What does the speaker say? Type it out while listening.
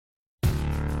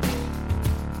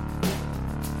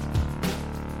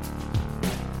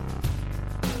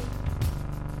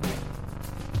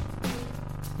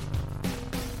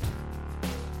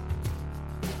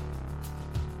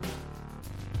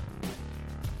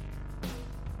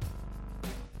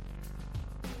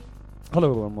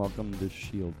Hello and welcome to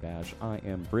Shield Bash. I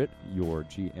am Britt, your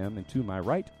GM, and to my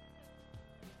right,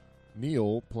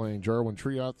 Neil playing Jarwin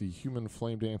Triot, the human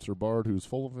flame dancer bard who's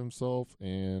full of himself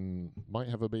and might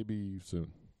have a baby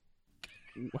soon.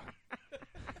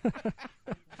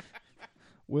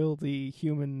 Will the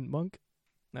human monk,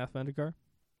 Nath Vendikar?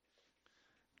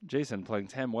 Jason playing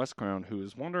Tam Westcrown, who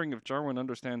is wondering if Jarwin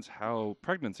understands how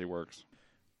pregnancy works.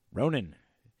 Ronan,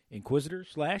 Inquisitor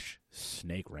 /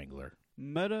 Snake Wrangler.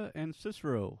 Meta and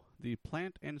Cicero, the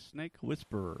plant and snake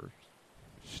whisperers.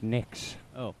 Snakes.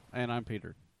 Oh, and I'm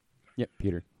Peter. Yep,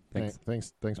 Peter. Thanks.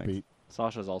 Thanks, Pete.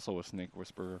 Sasha's also a snake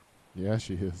whisperer. Yeah,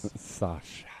 she is.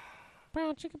 Sasha.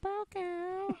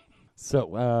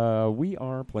 So, we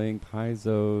are playing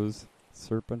Paizo's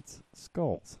Serpent's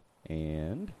Skulls.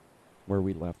 And where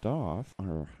we left off,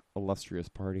 our illustrious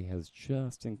party has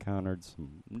just encountered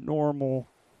some normal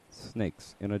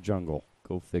snakes in a jungle.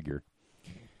 Go figure.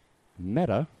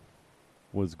 Meta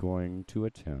was going to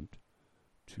attempt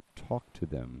to talk to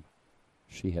them.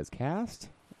 She has cast.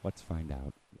 Let's find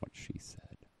out what she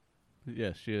said.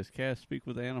 Yes, she has cast Speak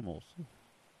with Animals.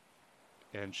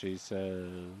 And she says...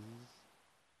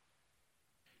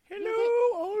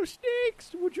 Hello, all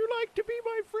snakes. Would you like to be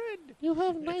my friend? You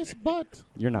have nice butt.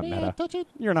 You're not May I Meta. touch it?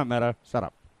 You're not Meta. Shut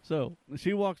up. So,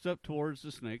 she walks up towards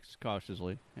the snakes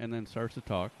cautiously and then starts to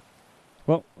talk.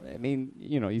 Well, I mean,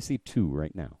 you see two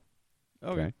right now.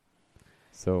 Okay.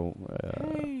 So,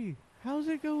 Hey, how's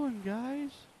it going,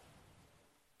 guys?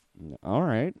 all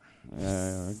right.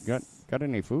 Got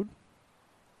any food?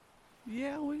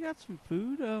 Yeah, we got some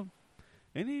food.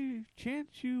 Any chance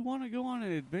you want to go on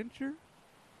an adventure?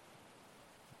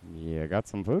 Yeah, got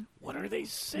some food? What are they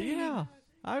saying? Yeah,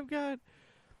 I've got...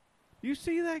 You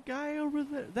see that guy over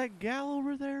there, that gal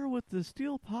over there with the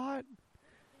steel pot?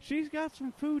 She's got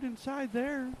some food inside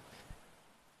there.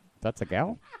 That's a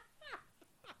gal?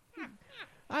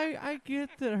 I get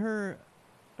that her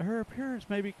appearance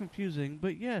may be confusing,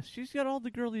 but yes, she's got all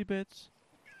the girly bits.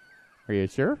 Are you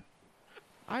sure?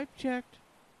 I've checked,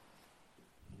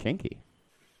 Kinky.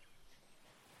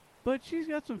 but she's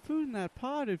got some food in that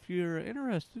pot if you're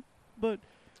interested. But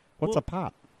What's Well- a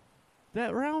pot?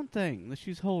 that round thing that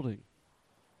she's holding,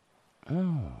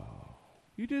 Oh.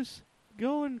 you just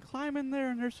go and climb in there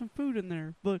and there's some food in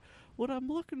there. But what I'm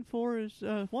looking for is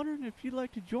wondering if you'd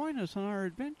like to join us on our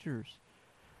adventures.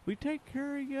 We take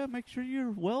care of you, make sure you're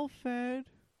well fed.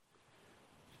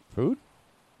 Food?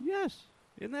 Yes,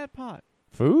 in that pot.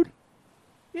 Food?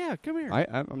 Yeah, come here.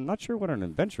 I'm not sure what an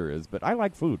adventure is, but I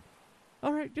like food.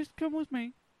 All right, just come with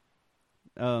me.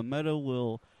 Meta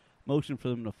will motion for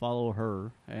them to follow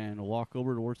her and walk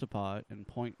over towards the pot and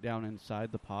point down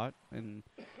inside the pot. And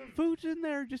food's in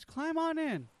there. Just climb on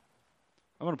in.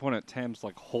 I'm going to point at Tam's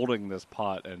holding this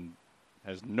pot and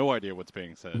has no idea what's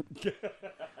being said.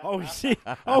 We see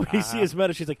his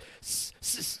Meta. She's like,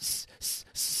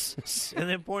 and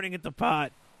then pointing at the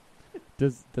pot.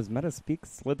 Does Meta speak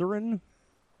Slytherin?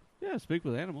 Yeah, speak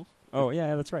with animals. Oh,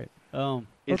 yeah, that's right.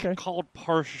 It's Okay. called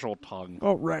partial tongue.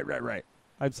 Oh, right.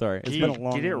 I'm sorry. It's Geek, been a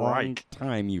long, get it long right.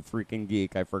 time, you freaking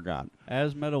geek. I forgot.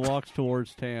 As Meta walks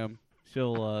towards Tam,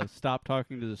 she'll stop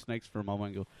talking to the snakes for a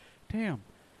moment and go, Tam,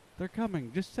 they're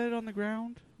coming. Just set it on the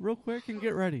ground real quick and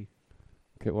get ready.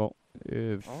 Okay, well,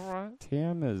 if All right.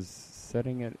 Tam is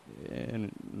setting it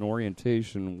in an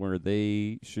orientation where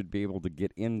they should be able to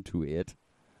get into it,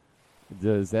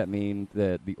 does that mean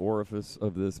that the orifice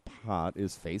of this pot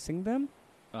is facing them?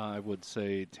 I would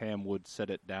say Tam would set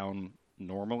it down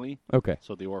normally, Okay.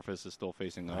 so the orifice is still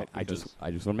facing up. I just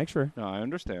because- want to make sure. No, I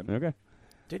understand. Okay.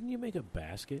 Didn't you make a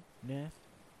basket, Nath?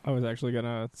 I was actually going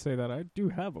to say that I do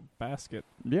have a basket.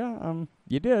 Yeah,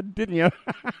 you did, didn't you?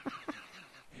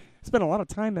 Spent a lot of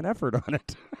time and effort on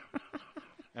it.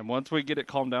 And once we get it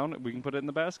calmed down, we can put it in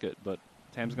the basket. But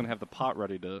Tam's going to have the pot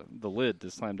ready the lid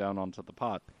to slam down onto the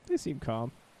pot. They seem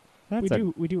calm. That's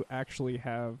We do actually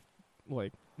have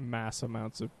mass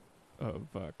amounts of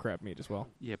crab meat as well.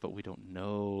 Yeah, but we don't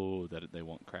know that they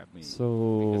want crab meat. Because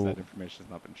So, that information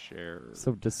has not been shared.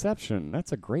 so deception,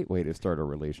 that's a great way to start a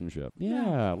relationship. Yeah,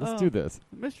 Yeah, let's do this.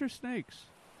 Mr. Snakes,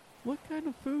 what kind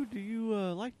of food do you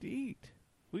like to eat?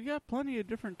 We got plenty of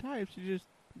different types.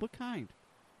 What kind?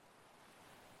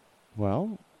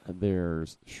 Well,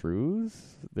 there's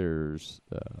shrews, there's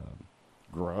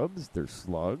grubs, there's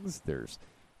slugs, there's,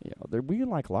 we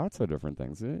like lots of different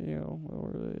things.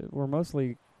 We're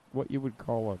mostly what you would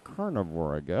call a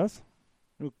carnivore, I guess.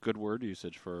 Ooh, good word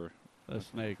usage for A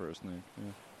snake. For a snake,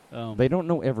 yeah. They don't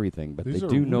know everything, but These they are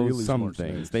do know really some smart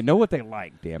things. snakes. They know what they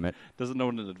like, damn it. Doesn't know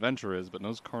what an adventure is, but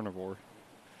knows carnivore.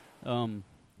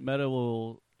 Meta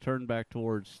will turn back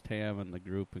towards Tam and the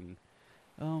group and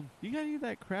You got any of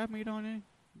that crab meat on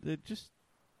it?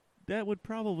 That would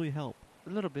probably help. A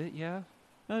little bit, yeah.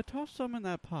 Toss some in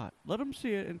that pot. Let them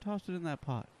see it and toss it in that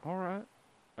pot. All right.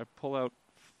 I pull out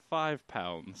 5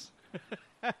 pounds.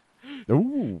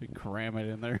 Ooh. We cram it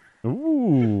in there.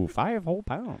 Ooh, 5 whole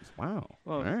pounds. Wow.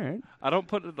 Well, All right. I don't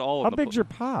put it all How in the big's your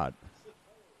pod?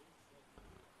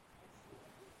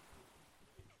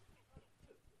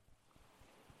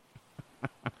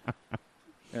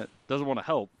 It doesn't want to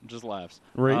help, just laughs.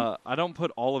 Right. I don't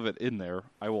put all of it in there.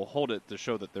 I will hold it to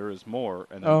show that there is more,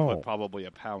 and then Oh. put probably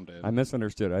a pound in. I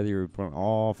misunderstood. I thought you were putting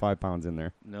all 5 pounds in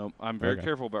there. No, I'm very Okay.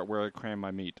 careful about where I cram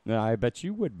my meat. Yeah, I bet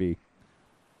you would be.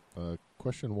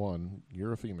 Question 1,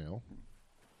 you're a female.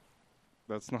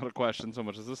 That's not a question so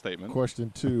much as a statement.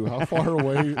 Question 2, how far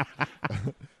away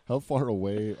how far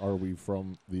away are we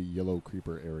from the yellow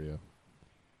creeper area?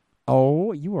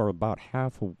 Oh, you are about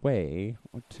halfway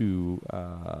to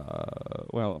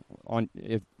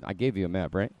if I gave you a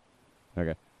map, right?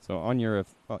 Okay. So on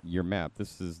your map,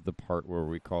 this is the part where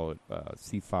we call it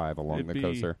C5 along It'd the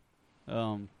coast be- there.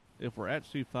 If we're at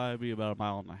C5, it'd be about a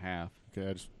mile and a half.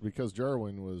 Okay, because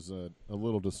Jarwin was a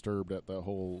little disturbed at that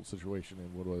whole situation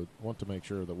and would want to make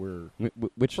sure that we're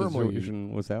Which firmly-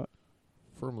 situation was that?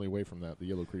 firmly away from that, the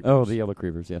yellow creepers. Oh, the yellow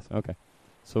creepers. Yes. Okay.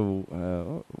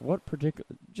 So, what particular?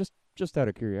 Just out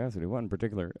of curiosity, what in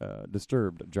particular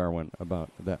disturbed Jarwin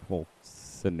about that whole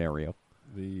scenario?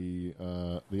 The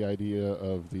idea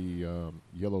of the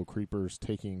yellow creepers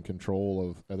taking control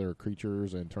of other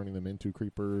creatures and turning them into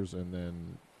creepers, and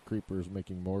then creepers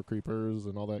making more creepers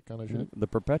and all that kind of shit. The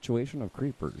perpetuation of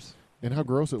creepers. And how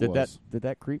gross it Did was.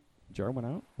 that creep Jarwin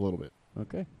out? A little bit.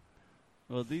 Okay.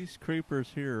 Well, these creepers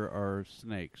here are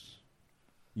snakes.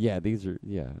 Yeah, these are.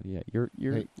 Yeah. You're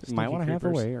Hey, a mile and a half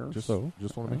creepers. away or Just so.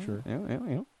 just want to make sure. Yeah.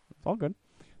 It's all good.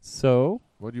 So,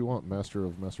 What do you want, Master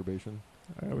of Masturbation?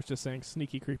 I was just saying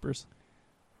sneaky creepers.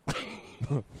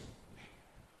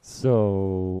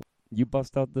 so you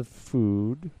bust out the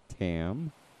food,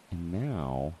 Tam, and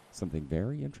now something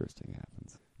very interesting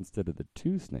happens. Instead of the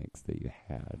 2 snakes that you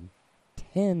had,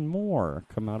 10 more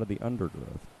come out of the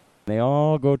undergrowth. They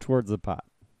all go towards the pot.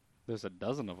 There's a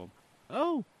dozen of them.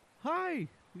 Oh, hi.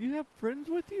 You have friends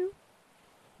with you?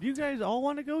 Do you guys all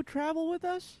want to go travel with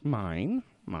us? Mine.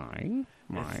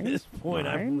 At this point,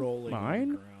 I'm rolling on mine.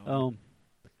 the ground.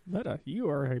 Meta, you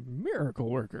are a miracle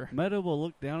worker. Meta will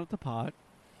look down at the pot,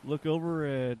 look over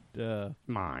at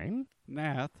Mine.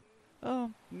 Nath.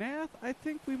 Nath, I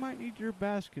think we might need your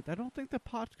basket. I don't think the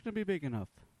pot's going to be big enough.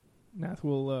 Nath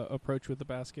will approach with the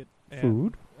basket and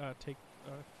Food. take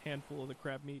a handful of the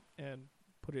crab meat and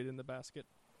put it in the basket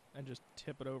and just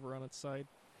tip it over on its side.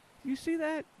 You see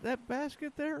that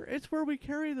basket there? It's where we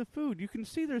carry the food. You can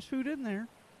see there's food in there.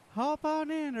 Hop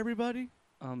on in, everybody.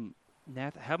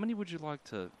 Nath, how many would you like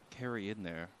to carry in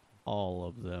there? All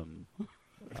of them.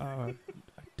 I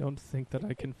don't think that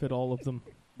I can fit all of them.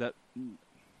 That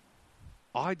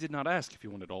I did not ask if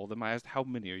you wanted all of them. I asked how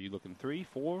many. Are you looking 3,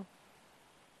 4?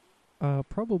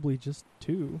 Probably just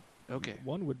 2. Okay.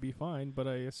 1 would be fine, but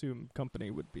I assume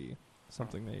company would be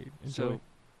something they enjoy. So,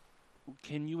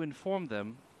 can you inform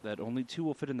them that only 2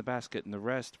 will fit in the basket, and the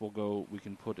rest will go? We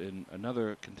can put in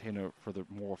another container for the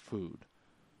more food.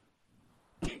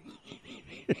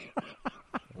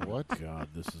 What? God,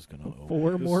 this is gonna.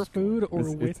 For this more is going- food or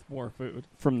It's- with more food?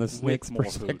 From the snake's more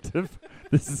food. perspective,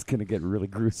 this is going to get really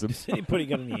gruesome. Does anybody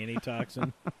got any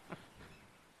antitoxin?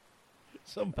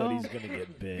 Somebody's Oh, gonna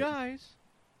get bit. Guys,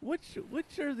 which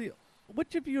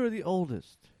of you are the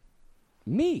oldest?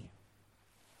 Me.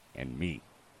 And me.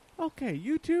 Okay,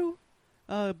 you two,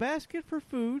 basket for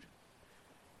food,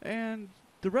 and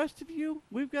the rest of you,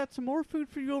 we've got some more food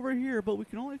for you over here, but we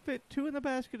can only fit 2 in the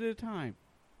basket at a time.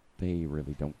 They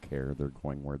really don't care. They're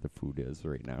going where the food is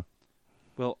right now.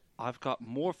 Well, I've got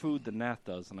more food than Nath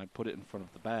does, and I put it in front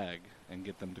of the bag and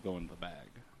get them to go in the bag.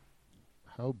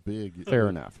 How big? Fair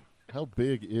enough. How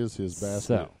big is his basket?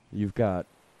 So, you've got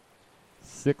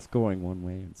 6 going one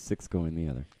way and 6 going the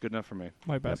other. Good enough for me.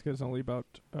 My basket is only about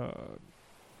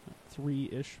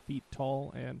 3-ish feet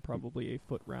tall and probably a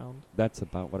foot round. That's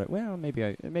about what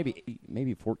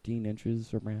maybe 14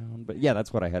 inches around. But yeah,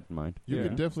 that's what I had in mind. You Yeah.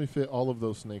 could definitely fit all of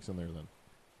those snakes in there then.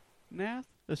 Nath,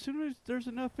 as soon as there's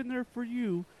enough in there for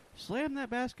you, slam that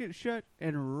basket shut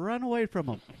and run away from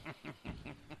them.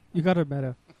 You got it,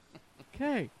 Meta.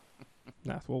 Okay.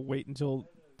 Nath will wait until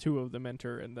 2 of them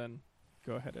enter and then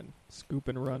go ahead and scoop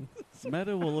and run.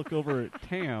 Meta will look over at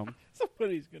Tam,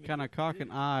 Somebody's gonna. kind of cock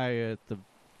an eye at the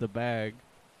bag.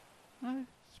 I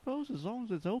suppose as long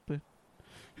as it's open.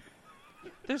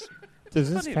 There's Does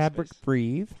this plenty of fabric space.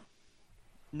 breathe?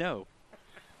 No.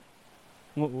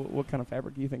 What kind of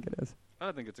fabric do you think it is?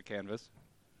 I think it's a canvas.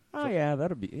 Oh yeah,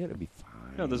 it'll be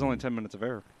fine. No, there's only 10 minutes of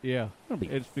air. Yeah, It'll be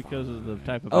it's because of the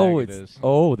type of Oh, bag it it's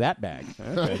is. that bag.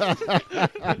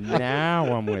 Okay.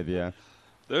 Now I'm with you.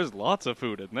 There's lots of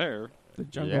food in there. The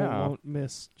jungle Yeah. won't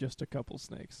miss just a couple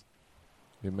snakes.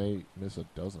 You may miss a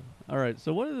dozen. All right,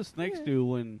 so what do the snakes do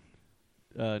when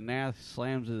Nath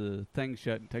slams the thing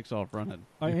shut and takes off running?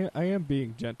 I am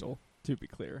being gentle, to be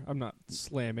clear. I'm not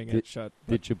slamming it shut.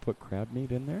 Did you put crab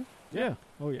meat in there? Yeah.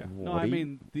 Oh, yeah. No, What I do you-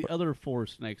 mean the other 4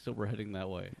 snakes that were heading that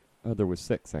way. Oh, there was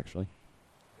 6 actually.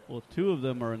 Well, 2 of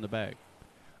them are in the bag.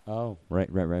 Oh, right.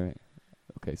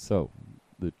 Okay, so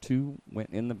the 2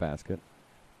 went in the basket,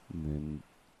 and then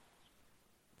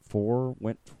 4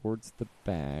 went towards the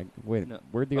bag. Wait, No.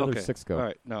 where'd the other Okay. 6 go? All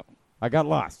right, no. I got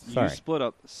lost. You Sorry. split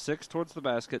up 6 towards the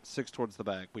basket, 6 towards the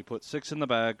bag. We put 6 in the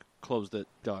bag, closed it,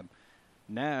 done.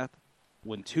 Nath,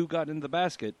 when 2 got into the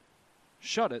basket,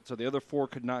 shut it so the other 4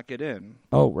 could not get in.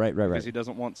 Oh, right. Because he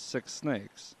doesn't want 6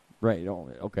 snakes. Right. Oh,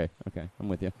 okay. I'm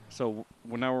with you. So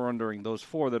now we're wondering those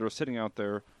 4 that are sitting out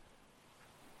there,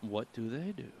 what do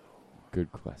they do?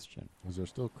 Good question. Is there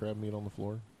still crab meat on the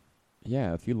floor?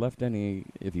 Yeah, if you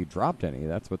dropped any,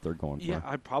 that's what they're going Yeah, for.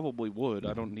 I probably would.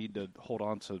 I don't need to hold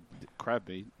on to crab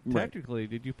meat. Right. Technically,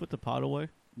 did you put the pot away?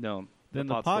 No. Then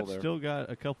the pot's pot's there. still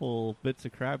got a couple bits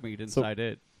of crab meat inside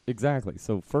it. Exactly.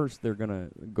 So first they're gonna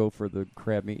go for the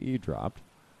crab meat you dropped.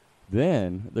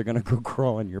 Then they're gonna go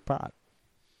crawl in your pot.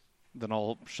 Then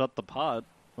I'll shut the pot.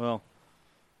 Well,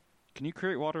 can you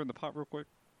create water in the pot real quick?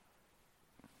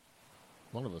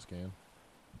 One of us can.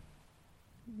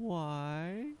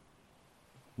 Why?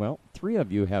 Well, 3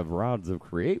 of you have rods of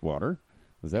create water.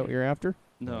 Is that what you're after?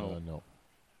 No. No.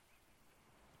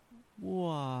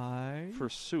 Why? For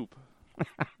soup.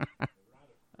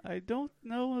 I don't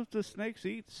know if the snakes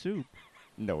eat soup.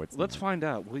 No, it's Let's not. find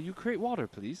out. Will you create water,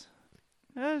 please?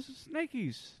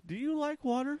 Snakies, do you like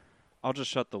water? I'll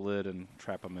just shut the lid and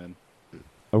trap them in.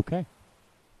 Okay.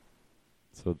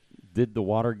 So did the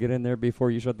water get in there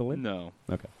before you shut the lid? No.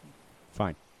 Okay.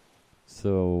 Fine.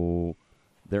 So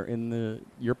they're in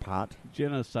your pot.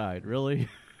 Genocide, really?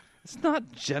 It's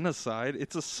not genocide.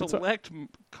 It's a select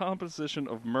composition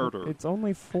of murder. It's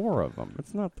only 4 of them.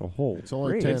 It's not the whole. It's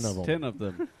only race. 10 of them. 10 of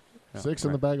them. 6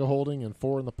 in the bag of holding and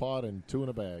 4 in the pot and 2 in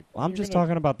a bag. I'm You're just gonna-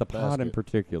 talking about the pot in basket.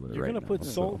 particular. You're right going to now, put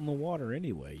so- salt in the water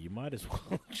anyway. You might as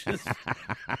well just.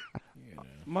 You know.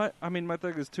 My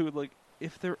thing is too, like,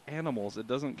 if they're animals, it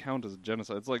doesn't count as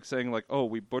genocide. It's like saying, like, oh,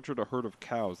 we butchered a herd of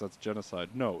cows. That's genocide.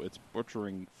 No, it's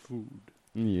butchering food.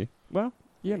 Yeah. Well,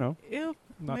 you know. If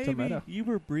Not maybe tomato. you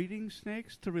were breeding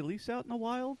snakes to release out in the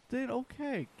wild, then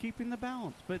okay, keeping the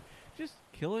balance. But just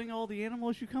killing all the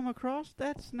animals you come across,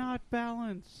 that's not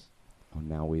balance. Oh,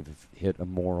 now we've hit a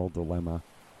moral dilemma.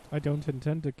 I don't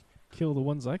intend to kill the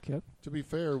ones I kept. To be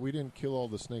fair, we didn't kill all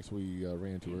the snakes we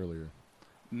ran into earlier.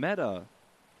 Meta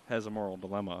has a moral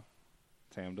dilemma.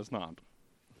 Tam does not.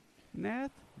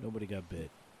 Nath, Nobody got bit.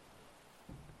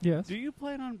 Yes. do you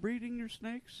plan on breeding your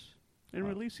snakes and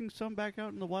releasing some back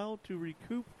out in the wild to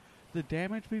recoup the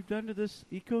damage we've done to this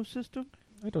ecosystem?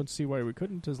 I don't see why we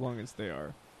couldn't as long as they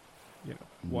are,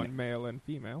 one male and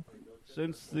female.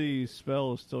 Since the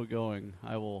spell is still going,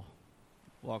 I will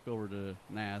walk over to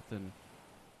Nath, and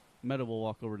Meta will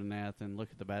walk over to Nath and look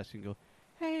at the basket and go,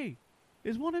 "Hey,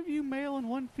 is one of you male and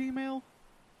one female?"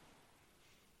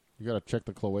 You got to check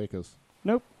the cloacas.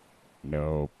 No.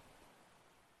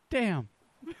 Damn.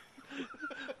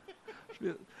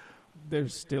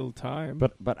 There's still time.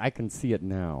 But I can see it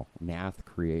now. Nath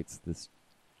creates this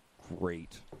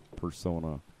great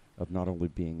persona of not only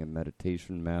being a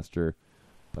meditation master,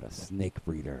 but a snake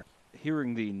breeder.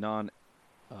 Hearing the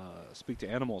speak to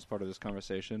animals part of this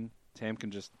conversation, Tam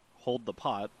can just hold the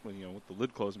pot with the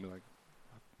lid closed and be like,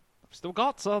 I've still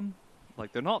got some.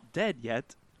 Like, they're not dead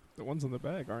yet. the ones in the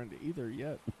bag aren't either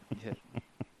yet. Yeah.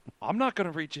 I'm not going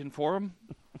to reach in for them.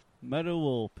 Meta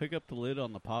will pick up the lid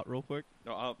on the pot real quick.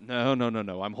 No.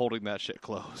 I'm holding that shit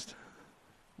closed.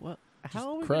 Well, how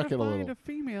are we crack going to it a find little. a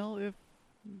female if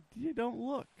you don't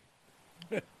look?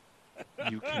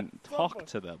 You can talk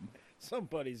to them.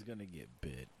 Somebody's going to get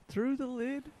bit. Through the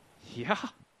lid? Yeah.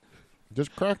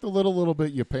 Just crack the lid a little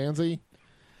bit, you pansy.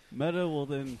 Meta will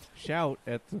then shout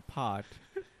at the pot,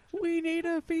 "We need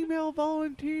a female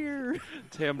volunteer!"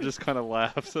 Tam just kind of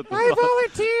laughs at the thought.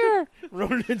 volunteer.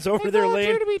 Ronan's over there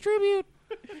laying. to be tribute.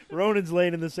 Ronan's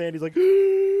laying in the sand. He's like,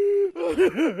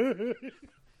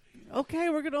 Okay,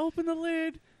 we're going to open the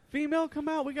lid. Female, come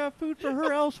out. We got food for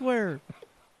her elsewhere.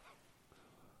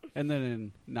 And then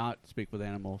in not speak with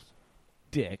animals,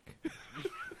 dick. I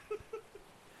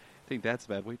think that's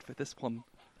bad. Wait for this one.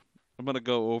 I'm going to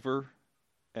go over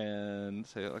and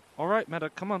say, like, all right, Meta,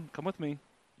 come with me.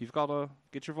 You've got to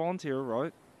get your volunteer,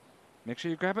 right? Make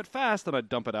sure you grab it fast. And I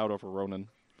dump it out over Ronan.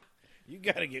 You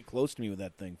got to get close to me with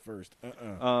that thing first.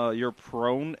 You're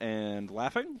prone and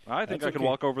laughing? I think That's I can okay.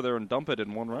 walk over there and dump it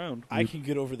in one round. I can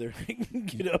get over there and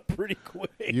get up pretty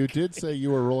quick. You did say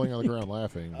you were rolling on the ground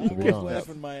laughing, I to be was honest.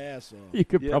 laughing my ass off. You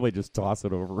could Yeah. probably just toss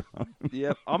it over.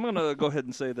 Yep. I'm going to go ahead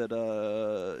and say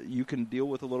that you can deal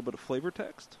with a little bit of flavor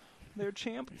text there,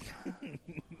 champ.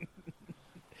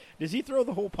 Does he throw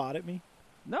the whole pot at me?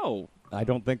 No. I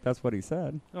don't think that's what he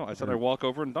said. No, I said I walk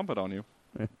over and dump it on you.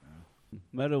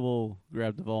 Meta will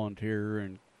grab the volunteer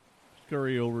and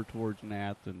scurry over towards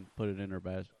Nath and put it in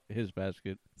his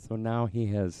basket. So now he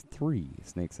has 3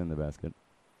 snakes in the basket.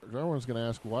 Everyone's going to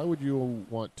ask, why would you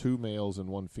want 2 males and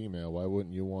 1 female? Why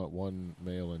wouldn't you want 1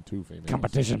 male and 2 females?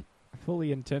 Competition. I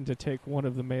fully intend to take one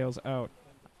of the males out.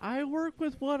 I work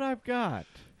with what I've got.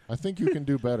 I think you can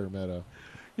do better, Meta.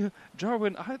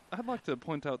 Jarwin, I'd like to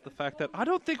point out the fact that I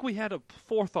don't think we had a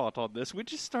forethought on this. We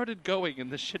just started going and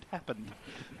this shit happened.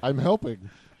 I'm helping.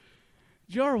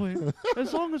 Jarwin,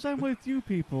 as long as I'm with you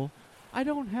people, I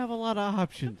don't have a lot of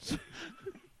options.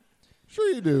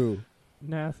 Sure you do.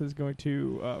 Nath is going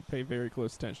to pay very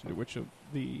close attention to which of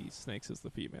the snakes is the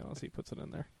female as he puts it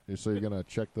in there. So you're going to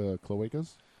check the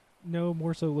cloacas? No,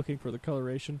 more so looking for the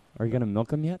coloration. Are you going to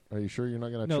milk him yet? Are you sure you're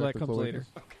not going to No, check that the comes cloacas? later.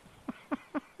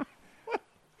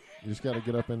 You just got to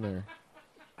get up in there.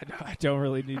 I don't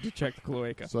really need to check the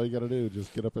cloaca. That's all you got to do.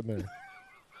 Just get up in there.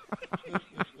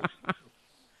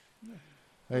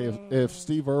 Hey, if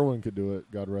Steve Irwin could do it,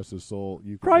 God rest his soul,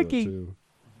 you could Crikey. do it too.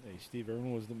 Hey, Steve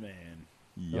Irwin was the man.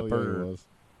 Hell yeah, he was.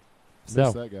 So,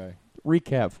 Miss that guy.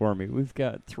 recap for me. We've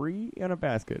got 3 in a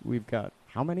basket. We've got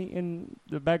how many in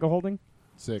the bag of holding?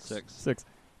 6. 6.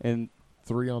 And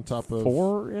 3 on top of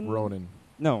 4 in Ronan.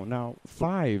 No, now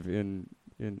 5 in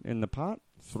the pot.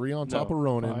 3 on No, top of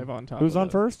Ronan. 5 on top. Who's of on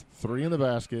that. first? 3 in the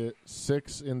basket.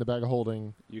 6 in the bag of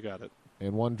holding. You got it.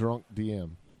 And 1 drunk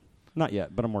DM. Not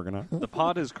yet, but I'm working on it. The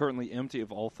pot is currently empty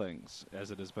of all things, as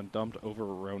it has been dumped over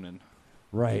Ronan.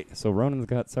 Right. So Ronan's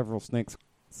got several snakes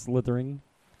slithering.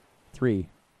 3.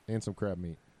 And some crab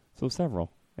meat. So several.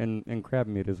 And crab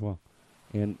meat as well.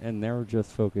 And they're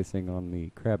just focusing on the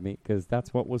crab meat because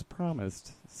that's what was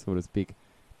promised, so to speak,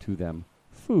 to them.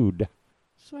 Food.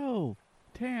 So,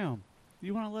 Tam,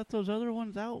 you want to let those other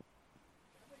ones out,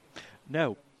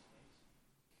 No.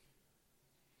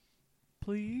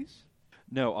 please?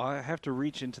 No, I have to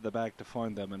reach into the bag to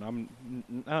find them, and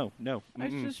no. I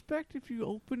Mm-mm. suspect if you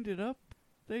opened it up,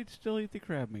 they'd still eat the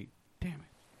crab meat. Damn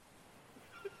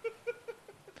it.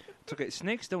 It's okay.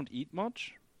 Snakes don't eat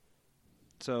much.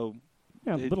 So,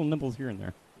 Yeah, It- little nibbles here and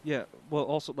there. yeah, well,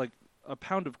 also, like, a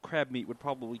pound of crab meat would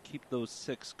probably keep those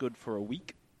 6 good for a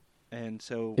week. And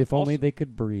so... If only also- they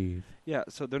could breathe. Yeah,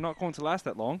 so they're not going to last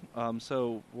that long.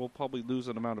 So we'll probably lose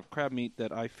an amount of crab meat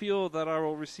that I feel that I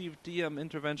will receive DM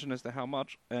intervention as to how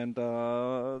much. And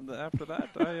after that,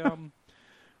 I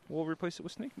will replace it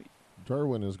with snake meat.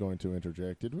 Darwin is going to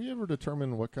interject. Did we ever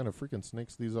determine what kind of freaking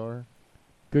snakes these are?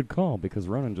 Good call, because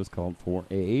Ronan just called for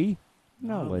a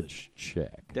knowledge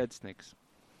check. Dead snakes.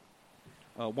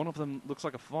 One of them looks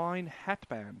like a fine hat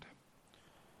band.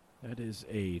 That is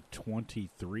a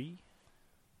 23.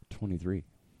 23.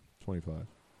 25.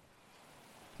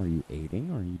 Are you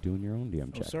aiding, or are you doing your own DM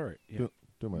Oh, check? sorry. Yeah.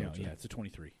 Do my No, own check. yeah, it's a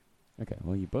 23. Okay,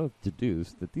 well, you both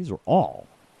deduced that these are all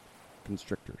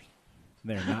constrictors.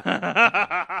 They're not,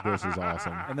 This is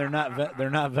awesome. and they're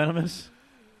not venomous.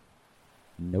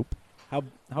 Nope.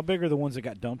 How big are the ones that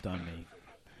got dumped on me?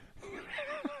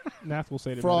 Nath will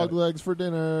say to Frog Meta, legs for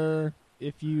dinner.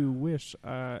 if you wish,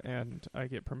 and I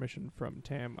get permission from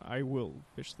Tam, I will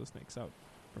fish the snakes out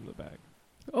from the bag.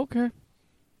 Okay.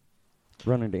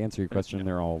 Ronan, to answer your question,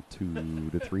 they're all 2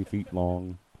 to 3 feet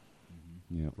long.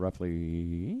 Mm-hmm. Yeah,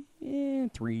 roughly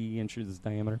 3 inches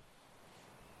diameter.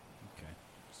 Okay.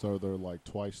 So they're like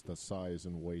twice the size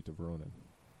and weight of Ronan.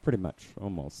 Pretty much,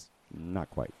 almost. Not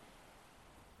quite.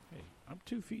 Hey, I'm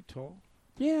 2 feet tall.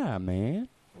 Yeah, man.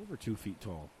 Over 2 feet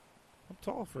tall. I'm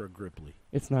tall for a Gripply.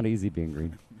 It's not easy being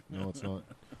green. No, it's not.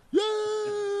 Yay!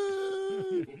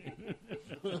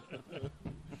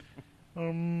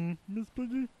 Miss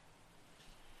Piggy?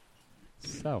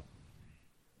 So,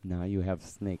 now you have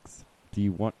snakes. Do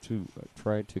you want to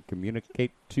try to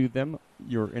communicate to them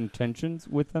your intentions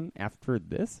with them after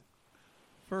this?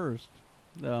 First,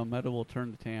 Meta will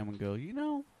turn to Tam and go, you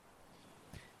know,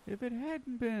 if it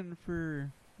hadn't been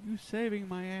for you saving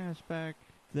my ass back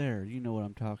there, you know what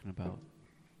I'm talking about.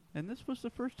 And this was the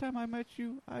first time I met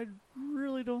you, I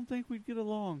really don't think we'd get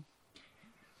along.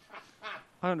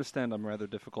 I understand I'm rather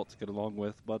difficult to get along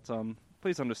with, but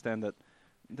please understand that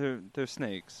they're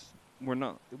snakes.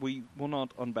 We will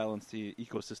not unbalance the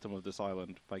ecosystem of this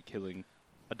island by killing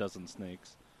a dozen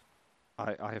snakes.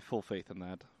 I have full faith in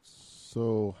that.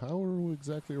 So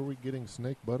exactly are we getting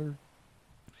snake butter?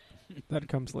 That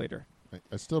comes later.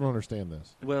 I still don't understand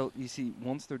this. Well, you see,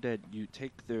 once they're dead, you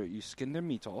skin their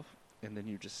meat off, and then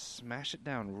you just smash it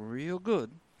down real good.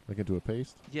 Like into a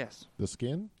paste? Yes. The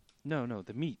skin? No,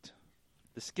 the meat.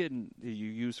 The skin you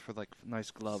use for like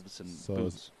nice gloves and So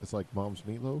boots. it's like mom's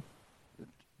meatloaf?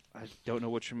 I don't know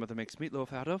what your mother makes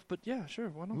meatloaf out of, but yeah, sure,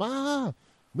 why not? Ma!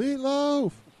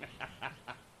 Meatloaf!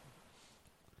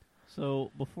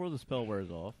 So before the spell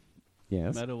wears off,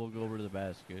 Yes. Meta will go over to the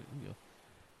basket and go,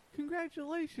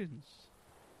 "Congratulations!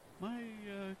 My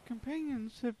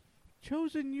companions have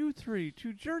chosen you three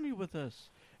to journey with us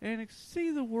and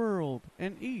see the world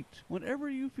and eat whenever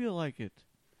you feel like it."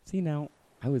 See, now,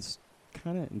 I was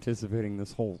kind of anticipating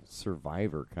this whole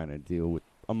survivor kind of deal with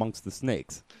amongst the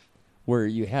snakes, where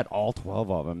you had all 12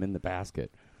 of them in the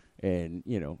basket, and,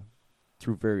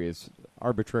 through various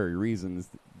arbitrary reasons,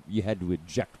 you had to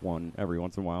eject one every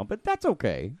once in a while, but that's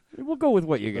okay. We'll go with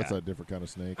what you got. That's a different kind of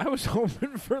snake. I was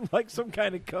hoping for like some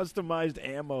kind of customized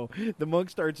ammo. The monk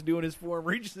starts doing his form,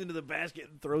 reaches into the basket,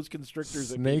 and throws constrictors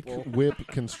Snake at people. whip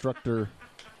constructor.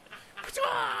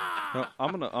 No,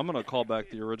 I'm gonna call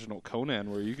back the original Conan,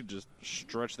 where you could just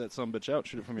stretch that sumbitch out,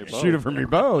 shoot it from your bow. Shoot it from your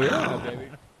bow,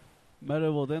 yeah.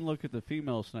 Meta will then look at the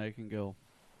female snake and go,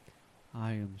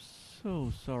 "I am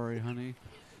so sorry, honey.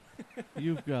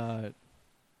 You've got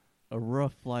a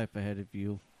rough life ahead of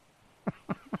you."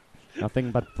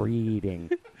 Nothing but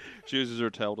breeding. She uses her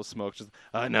tail to smoke. She's,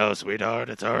 I know, sweetheart,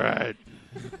 it's all right.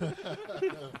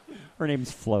 Her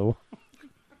name's Flo.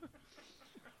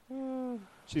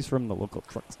 She's from the local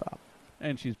truck stop.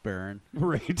 And she's barren.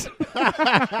 Right.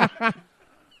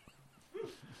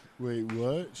 Wait,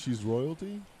 what? She's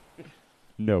royalty?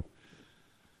 No.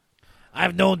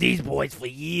 I've known these boys for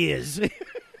years. Oh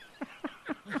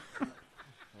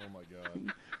my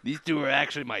god. These two are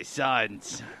actually my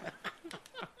sons.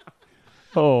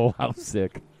 Oh, how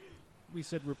sick. We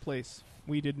said replace.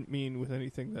 We didn't mean with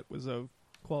anything that was of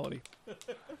quality.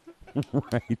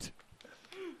 Right.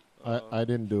 I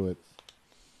didn't do it.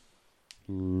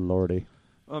 Lordy.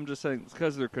 I'm just saying,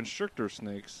 because they're constrictor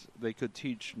snakes, they could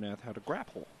teach Nath how to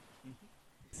grapple.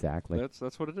 Exactly.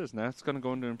 That's what it is. Nath's going to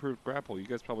go into improved grapple. You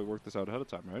guys probably worked this out ahead of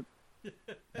time, right?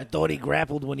 I thought he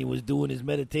grappled when he was doing his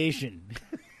meditation.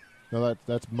 No,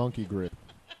 that's monkey grip.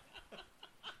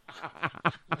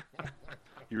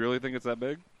 You really think it's that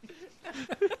big?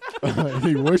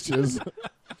 He wishes.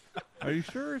 Are you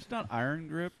sure it's not iron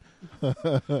grip? He's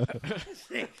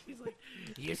like,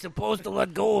 you're supposed to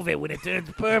let go of it when it turns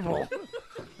purple.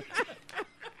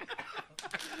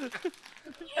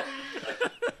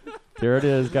 There it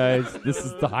is, guys. This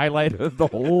is the highlight of the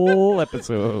whole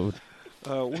episode.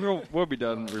 We'll be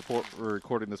done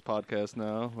recording this podcast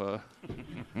now.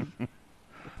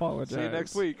 Apologize. See you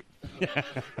next week.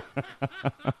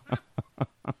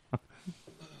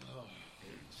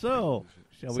 So,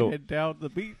 shall So- we head down to the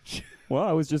beach? Well,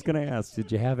 I was just going to ask,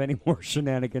 did you have any more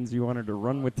shenanigans you wanted to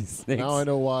run with these snakes? Now I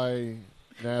know why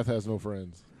Nath has no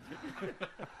friends.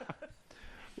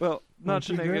 Well, not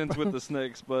Monkey grip. shenanigans with the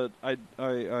snakes, but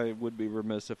I would be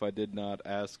remiss if I did not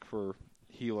ask for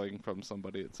healing from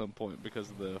somebody at some point because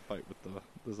of the fight with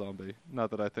the zombie.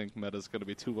 Not that I think Meta's going to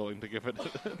be too willing to give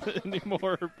it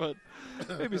anymore, but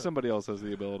maybe somebody else has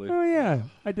the ability. Oh, yeah.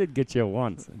 I did get you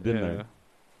once, didn't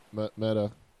Yeah.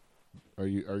 Meta, are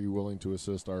you willing to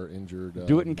assist our injured I?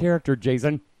 Do it in character,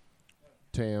 Jason.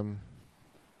 Tam?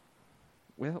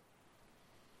 Well,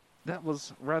 that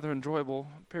was a rather enjoyable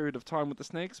period of time with the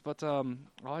snakes, but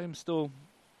I am still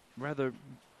rather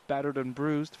battered and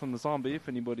bruised from the zombie. If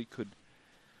anybody could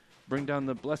bring down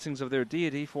the blessings of their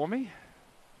deity for me.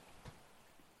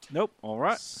 Nope. All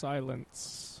right.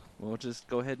 Silence. We'll just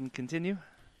go ahead and continue.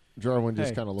 Jarwin just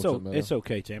Hey, kind of looks so at Meta. it's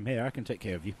okay, Tim. Hey, I can take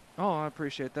care of you. Oh, I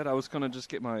appreciate that. I was going to just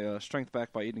get my strength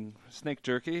back by eating snake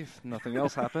jerky if nothing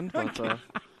else happened, but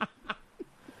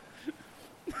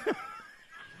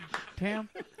Tam,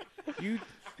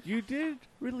 you did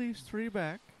release 3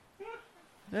 back.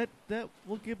 That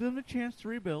will give them a chance to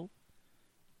rebuild.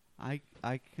 I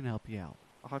can help you out.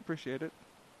 I appreciate it.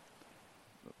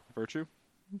 Virtue?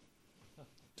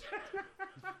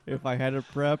 If I had it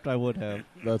prepped, I would have.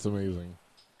 That's amazing.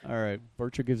 All right.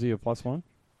 Virtue gives you a +1.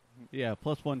 Yeah,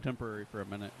 +1 temporary for a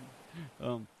minute.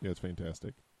 Yeah, it's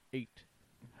fantastic. 8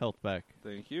 health back.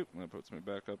 Thank you. That puts me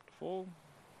back up to full.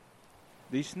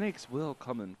 These snakes will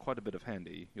come in quite a bit of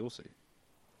handy. You'll see.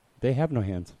 They have no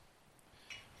hands.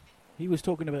 He was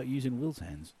talking about using Will's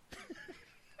hands.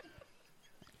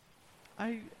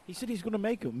 He said he's going to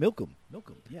make him, milk him.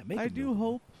 Yeah, make him. I do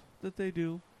hope that they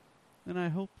do, and I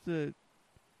hope that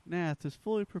Nath is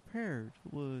fully prepared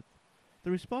with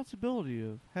the responsibility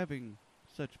of having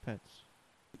such pets.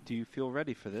 Do you feel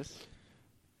ready for this?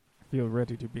 Feel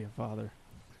ready to be a father.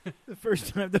 The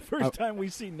first time we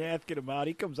see Nath get him out,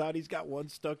 he comes out. He's got one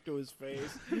stuck to his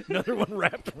face, another one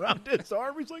wrapped around his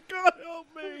arm. He's like, "God help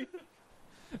me!"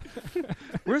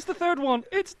 Where's the third one?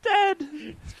 It's dead.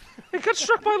 It got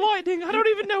struck by lightning. I don't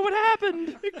even know what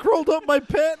happened. It crawled up my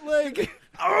pant leg.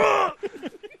 I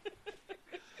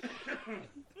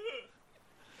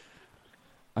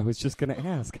was just going to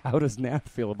ask, how does Nath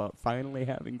feel about finally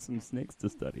having some snakes to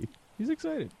study? He's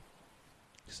excited.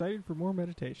 Excited for more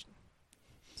meditation.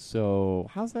 So,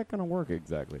 how's that going to work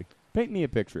exactly? Paint me a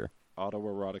picture.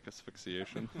 Autoerotic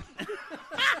asphyxiation.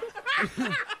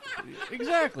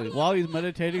 Exactly. While he's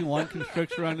meditating, one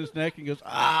constricts around his neck and goes,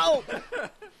 "Ow!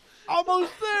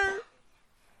 Almost there!"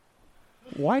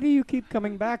 Why do you keep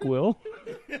coming back, Will?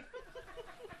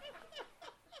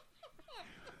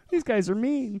 These guys are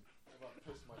mean.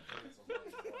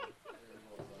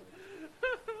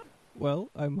 Well,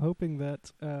 I'm hoping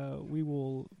that we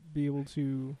will be able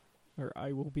to, or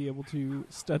I will be able to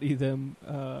study them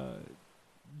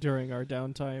during our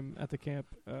downtime at the camp.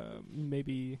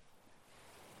 Maybe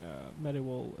Meta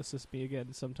will assist me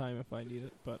again sometime if I need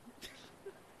it. But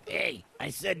Hey,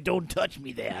 I said don't touch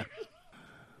me there.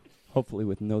 Hopefully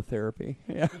with no therapy.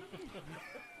 Yeah.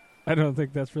 I don't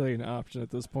think that's really an option at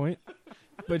this point.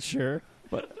 But sure,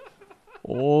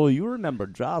 Oh, you remember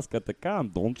Josk at the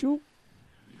camp, don't you?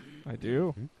 I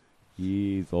do.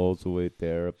 He's also a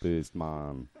therapist,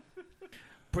 man.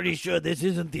 Pretty sure this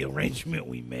isn't the arrangement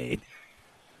we made.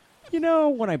 You know,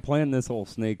 when I planned this whole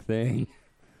snake thing,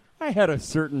 I had a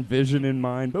certain vision in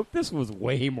mind, but this was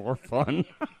way more fun.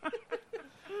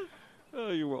 Oh,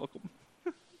 you're welcome.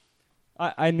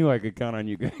 I knew I could count on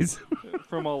you guys.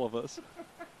 From all of us.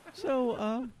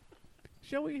 So,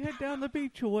 shall we head down the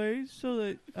beach a ways so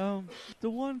that the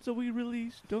ones that we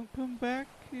release don't come back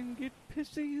and get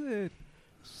pissy that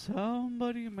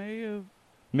somebody may have...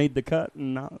 Made the cut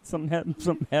and not some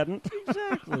hadn't.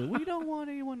 Exactly. We don't want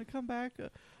anyone to come back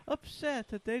upset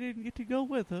that they didn't get to go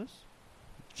with us.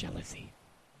 Jealousy.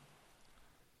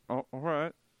 Oh, all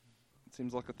right.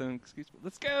 Seems like a thin excuse. But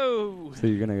let's go. So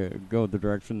you're going to go the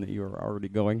direction that you are already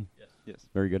going? Yes.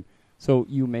 Very good. So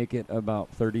you make it about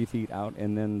 30 feet out,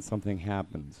 and then something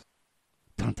happens.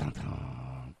 Dun, dun,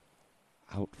 dun.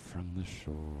 Out from the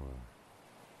shore.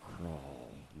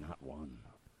 Crawl. Not one.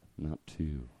 Not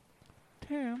two.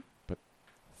 Tam,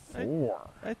 4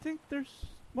 I think there's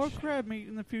more crab meat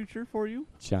in the future for you.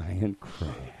 giant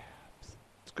crabs.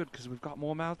 It's good because we've got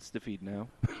more mouths to feed now.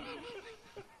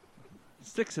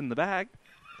 6 in the bag.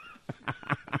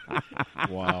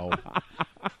 Wow.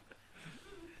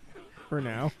 For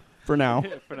now. For now.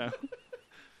 Yeah, for now.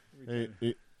 Hey,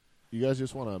 you guys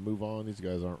just want to move on? These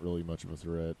guys aren't really much of a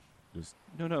threat. Just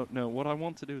No. What I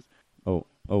want to do is Oh,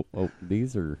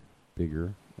 these are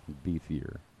bigger and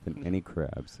beefier than any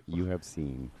crabs you have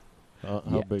seen. how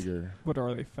Yet. bigger? But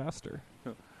are they faster?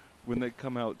 when they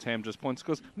come out, Tam just points,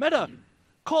 goes, "Meta,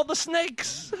 call the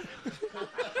snakes."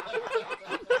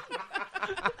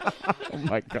 Oh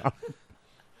my god.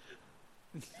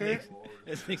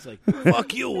 Snake's like,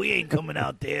 "Fuck you, we ain't coming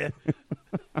out there.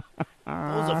 Those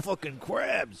are fucking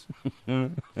crabs."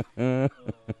 Damn.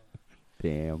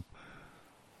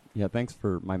 Yeah, thanks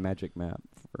for my magic map,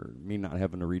 for me not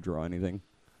having to redraw anything.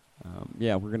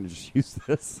 Yeah, we're going to just use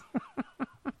this.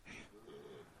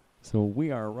 So we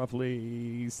are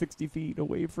roughly 60 feet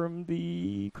away from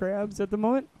the crabs at the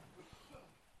moment.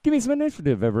 Give me some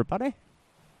initiative, everybody.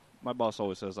 My boss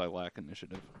always says I lack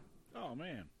initiative. Oh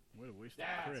man, what a waste of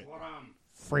crit.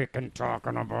 Freaking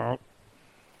talking about.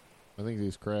 I think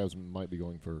these crabs might be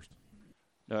going first.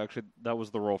 No, actually, that was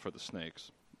the roll for the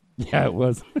snakes. Yeah, it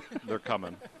was. They're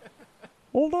coming.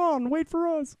 Hold on, wait for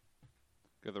us.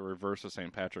 Got the reverse of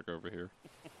St. Patrick over here.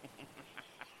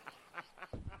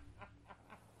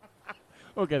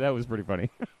 Okay, that was pretty funny.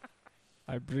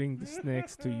 I bring the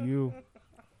snakes to you.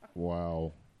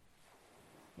 Wow.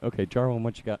 Okay, Jarwin,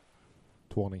 what you got?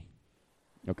 20.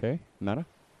 Okay, Meta?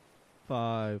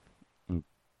 5.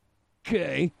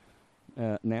 Okay.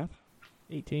 Nath?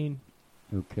 18.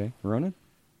 Okay. Ronan?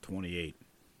 28.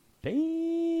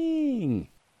 Dang!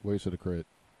 Wasted a crit.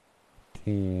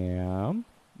 Tam?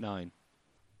 9.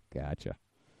 Gotcha.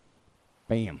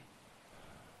 Bam.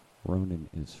 Ronan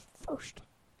is first.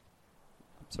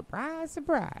 Surprise,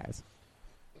 surprise.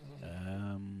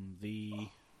 The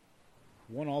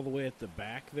one all the way at the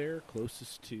back there,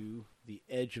 closest to the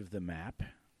edge of the map,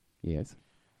 Yes.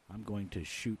 I'm going to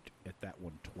shoot at that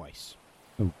one twice.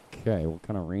 Okay, what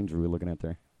kind of range are we looking at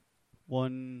there?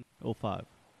 105.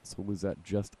 So was that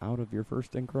just out of your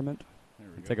first increment? There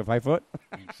we Take go. a 5 foot?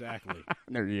 Exactly.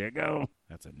 There you go.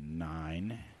 That's a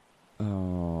 9.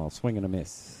 Oh, swing and a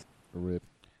miss. Rip.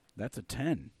 That's a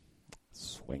 10.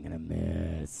 Swing and a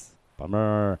miss.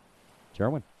 Bummer.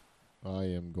 Jarwin. I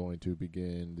am going to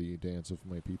begin the dance of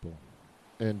my people.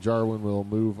 And Jarwin will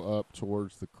move up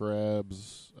towards the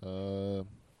crabs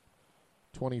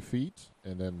 20 feet,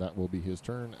 and then that will be his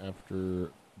turn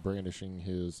after brandishing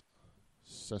his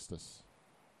cestus.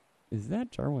 Is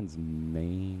that Jarwin's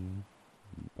main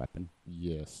weapon?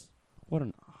 Yes. What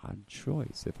an odd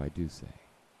choice, if I do say.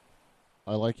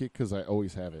 I like it because I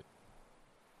always have it.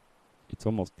 It's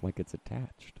almost like it's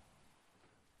attached.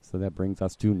 So that brings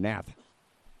us to Nath.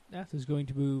 Nath is going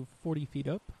to move 40 feet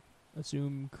up,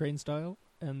 assume crane style,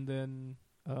 and then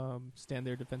stand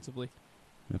there defensively.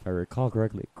 If I recall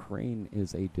correctly, Crane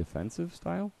is a defensive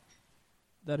style.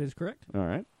 That is correct. All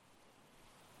right.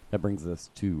 That brings us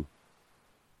to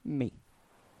me.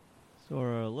 So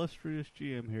our illustrious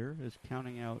GM here is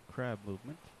counting out crab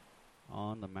movement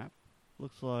on the map.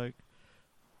 Looks like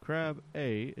crab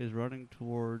A is running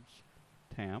towards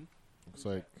Tam.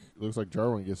 Looks like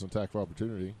Jarwin gets an attack of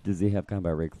opportunity. Does he have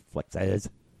combat reflexes?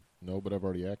 No, but I've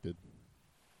already acted.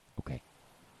 Okay.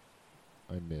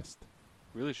 I missed.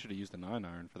 Really should have used a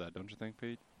 9-iron for that, don't you think,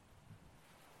 Pete?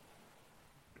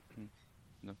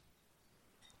 No.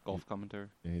 Golf commentary.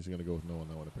 And he's going to go with no on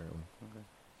that one, apparently. Okay.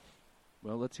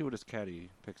 Well, let's see what his caddy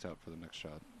picks out for the next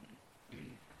shot. You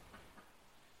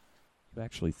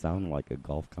actually sound like a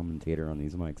golf commentator on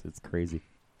these mics. It's crazy.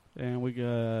 And we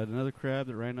got another crab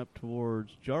that ran up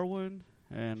towards Jarwin,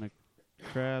 and a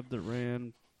crab that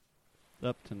ran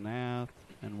up to Nath,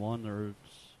 and one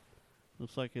that's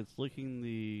looks like it's licking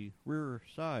the rear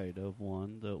side of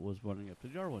one that was running up to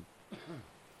Jarwin.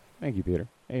 Thank you, Peter.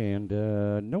 And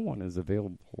no one is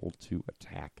available to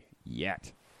attack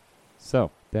yet.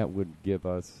 So that would give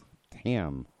us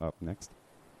Tam up next.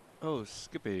 Oh,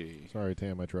 Skippy. Sorry,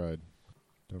 Tam, I tried.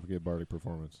 Don't forget Bardic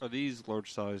Performance. Are these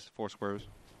large size 4 squares?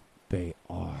 They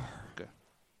are.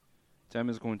 Tam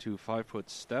is going to 5-foot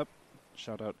step.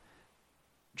 Shout out,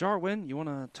 Jarwin, you want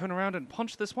to turn around and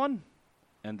punch this one?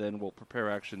 And then we'll prepare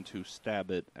action to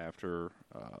stab it after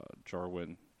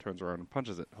Jarwin turns around and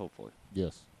punches it, hopefully.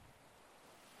 Yes.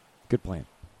 Good plan.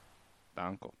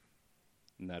 Danko.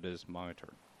 And that is my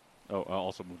turn. Oh, I'll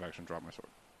also move action, drop my sword.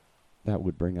 That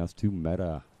would bring us to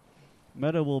Meta.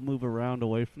 Meta will move around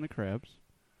away from the crabs,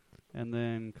 and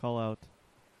then call out,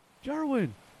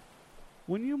 Jarwin,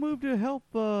 when you move to help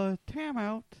Tam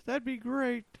out, that'd be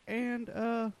great. And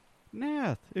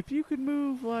Nath, if you could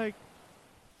move like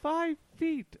 5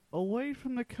 feet away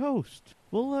from the coast,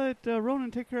 we'll let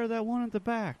Ronan take care of that one at the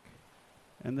back.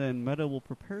 And then Meta will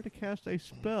prepare to cast a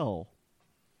spell.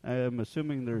 I'm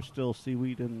assuming there's still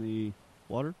seaweed in the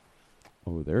water.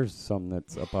 Oh, there's some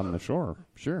that's up on the shore.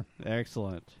 Sure.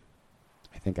 Excellent.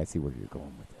 I think I see where you're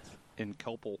going with this. In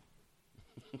Kelpel.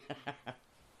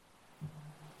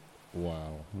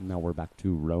 Wow. Now we're back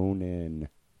to Ronan.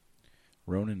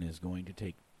 Ronan is going to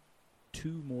take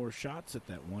 2 more shots at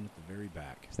that one at the very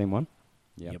back. Same one?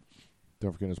 Yep.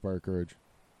 Don't forget Inspire Courage.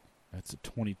 That's a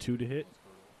 22 to hit.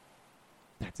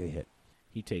 That's a hit.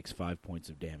 He takes 5 points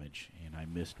of damage, and I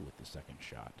missed with the second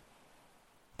shot.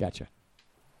 Gotcha.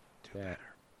 Too better.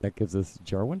 That gives us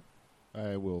Jarwin.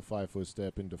 I will 5-foot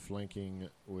step into flanking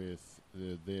with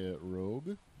the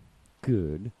rogue.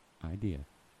 Good idea.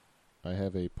 I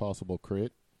have a possible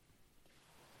crit.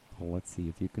 Well, let's see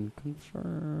if you can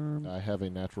confirm. I have a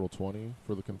natural 20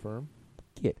 for the confirm.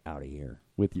 Get out of here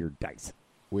with your dice.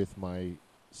 With my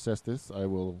cestus, I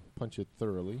will punch it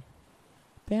thoroughly.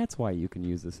 That's why you can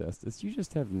use the cestus. You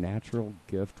just have natural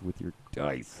gift with your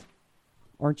dice.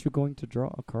 Aren't you going to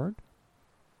draw a card?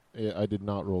 I did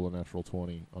not roll a natural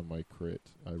 20 on my crit.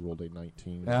 I rolled a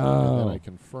 19. Oh. And then I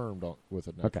confirmed with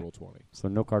a natural 20. So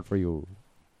no card for you.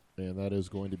 And that is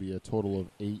going to be a total of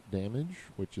 8 damage,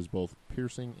 which is both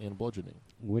piercing and bludgeoning.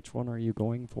 Which one are you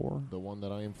going for? The one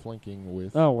that I am flanking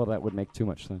with Oh, well, that would make too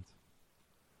much sense.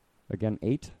 Again,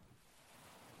 8?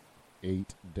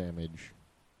 8 damage.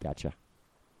 Gotcha.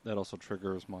 That also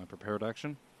triggers my prepared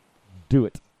action. Do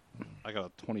it. I got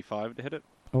a 25 to hit it.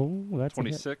 Oh, that's a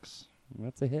hit. 26.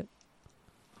 That's a hit.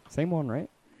 Same one, right?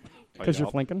 Because you're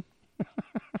flanking.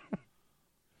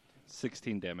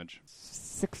 16 damage.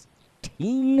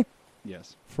 16?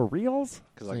 Yes. For reals?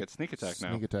 Because I get sneak attack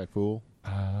now. Sneak attack, fool.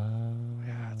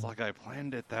 Yeah, it's like I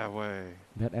planned it that way.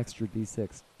 That extra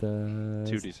D6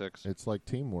 does... 2d6. It's like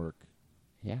teamwork.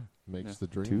 Yeah. Makes Yeah. the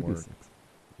dream work. 2d6.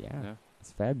 Yeah. Yeah.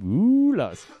 It's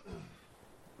fabulous.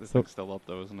 This So- thing's still up,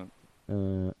 though, isn't it?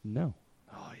 No.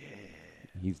 Oh,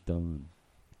 yeah. He's done.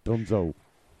 Dunzo.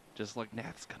 Just like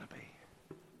Nath's gonna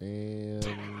be. And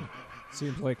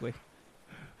Seems likely.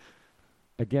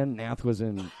 Again, Nath was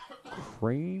in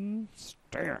crane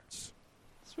stance.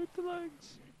 Sweep the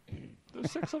legs.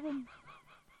 There's 6 of them.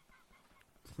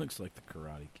 Looks like the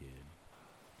Karate Kid.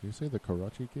 do you say the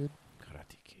Karachi Kid?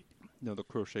 Karate Kid. No, the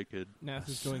crochet kid. Nath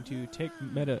is going to take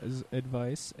Meta's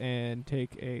advice and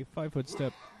take a 5-foot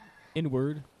step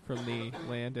inward from the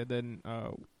land and then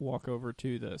walk over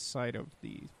to the side of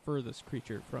the furthest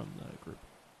creature from the group.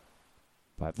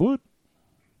 5 foot.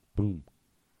 Boom.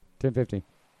 10, 15.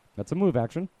 That's a move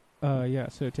action. Yeah,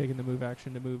 so taking the move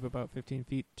action to move about 15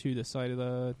 feet to the side of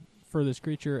the furthest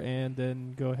creature and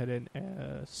then go ahead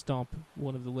and stomp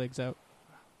one of the legs out.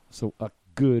 So a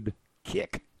good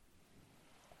kick.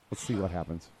 Let's see what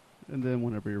happens. And then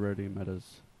whenever you're ready,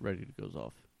 Meta's ready to goes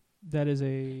off. That is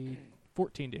a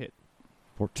 14 to hit.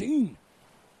 14.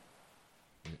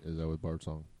 Is that with Bard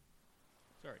Song?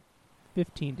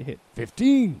 15 to hit.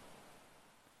 15.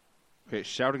 Okay,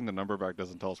 shouting the number back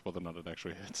doesn't tell us whether or not it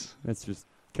actually hits. That's just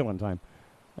killing time.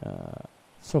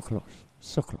 So close.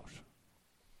 So close.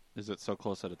 Is it so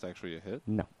close that it's actually a hit?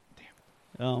 No.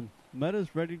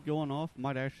 Meta's ready going off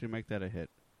might actually make that a hit.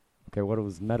 Okay, what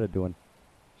was Meta doing?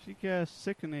 She casts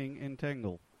Sickening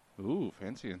Entangle. Ooh,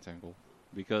 fancy entangle.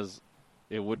 Because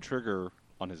it would trigger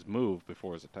on his move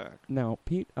before his attack. Now,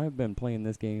 Pete, I've been playing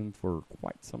this game for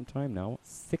quite some time now.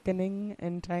 Sickening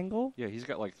Entangle? Yeah, he's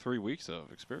got like 3 weeks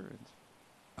of experience.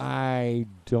 I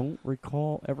don't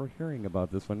recall ever hearing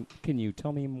about this one. Can you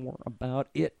tell me more about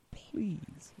it,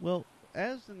 please? Well,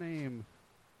 as the name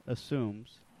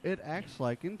assumes, it acts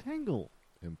like Entangle.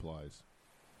 Implies.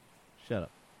 Shut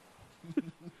up.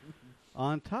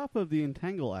 On top of the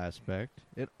Entangle aspect,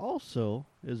 it also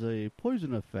is a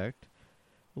poison effect,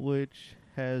 which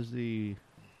has the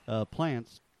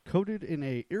plants coated in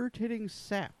a irritating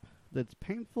sap that's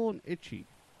painful and itchy.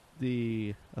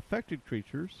 The affected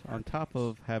creatures, on top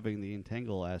of having the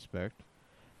Entangle aspect,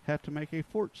 have to make a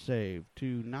fort save to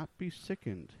not be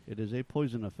sickened. It is a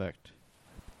poison effect.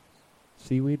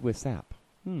 Seaweed with sap.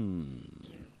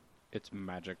 It's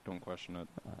magic, don't question it.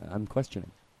 I'm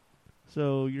questioning.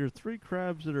 So your 3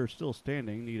 crabs that are still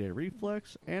standing need a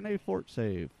reflex and a fort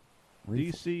save.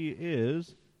 DC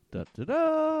is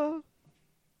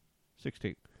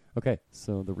 16. Okay,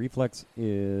 so the reflex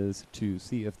is to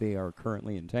see if they are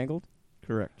currently entangled,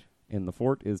 Correct. and the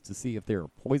fort is to see if they are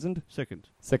poisoned. Sickened.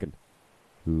 Sickened.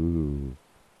 Ooh.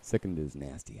 Sickened is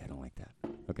nasty. I don't like that.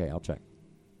 Okay, I'll check.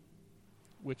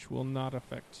 Which will not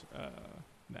affect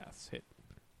Nath's hit.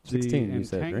 16, the you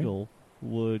said, right? Entangle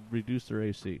would reduce their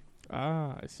AC.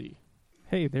 Ah, I see.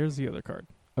 Hey, there's the other card.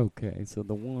 Okay, so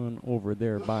the one over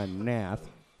there by Nath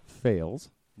fails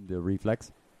the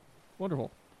reflex,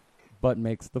 Wonderful. but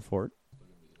makes the fort.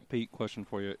 Pete, question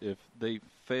for you. If they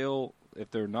fail,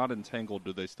 if they're not entangled,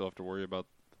 do they still have to worry about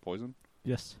the poison?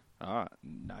 Yes. Ah,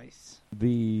 nice.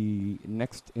 The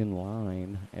next in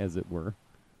line, as it were,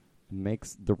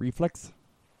 makes the reflex,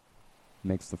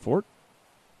 makes the fort.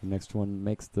 The next one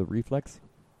makes the reflex,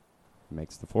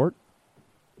 makes the fort.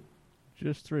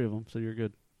 Just 3 of them, so you're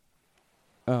good.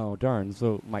 Oh, darn.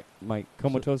 So my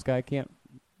comatose guy can't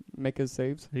make his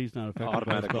saves? He's not affected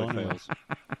by the spell Automatically anyway.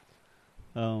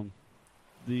 fails.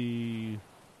 The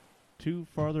 2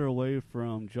 farther away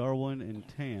from Jarwin and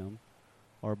Tam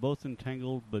are both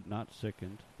entangled but not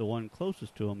sickened. The one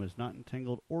closest to him is not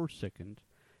entangled or sickened.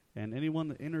 And anyone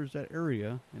that enters that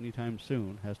area anytime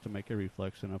soon has to make a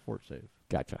reflex and a fort save.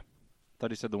 Gotcha. Thought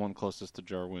he said the one closest to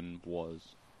Jarwin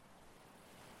was.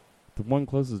 The one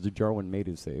closest to Jarwin made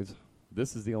his saves.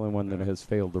 This is the only one that has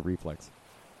failed the reflex.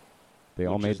 They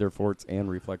all Which made is- their forts and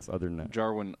reflex other than that.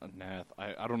 Jarwin, Nath.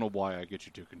 I don't know why I get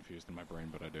you two confused in my brain,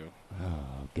 but I do.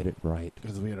 Oh, get it right.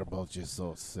 Because we are both just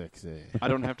so sexy. I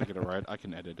don't have to get it right. I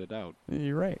can edit it out.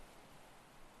 You're right.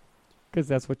 Because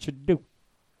that's what you do.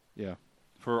 Yeah.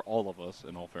 For all of us,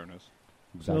 in all fairness.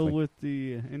 Exactly. So with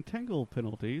the entangle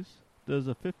penalties, does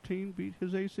a 15 beat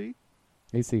his AC?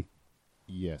 AC,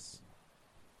 Yes.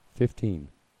 15.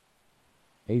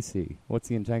 AC, what's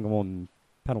the entanglement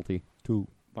penalty? 2.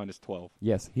 Minus 12.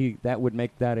 Yes, that would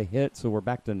make that a hit, so we're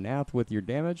back to Nath with your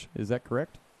damage. Is that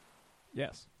correct?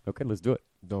 Yes. Okay, let's do it.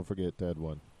 Don't forget dead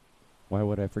one. Why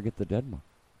would I forget the dead one?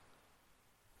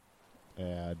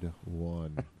 Add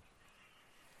 1.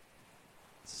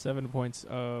 7 points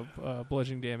of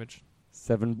bludgeoning damage.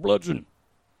 7 bludgeon.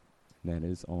 That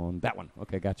is on that one.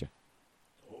 Okay, gotcha.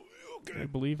 I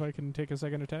believe I can take a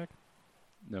second attack.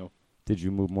 No. Did you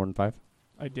move more than 5?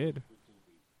 I did.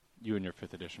 You and your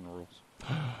 5th edition rules.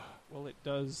 Well, it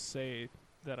does say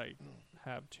that I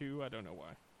have 2. I don't know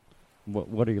why.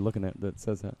 What are you looking at that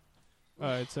says that?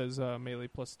 It says melee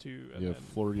 +2. And You have then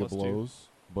flurry of +2. blows,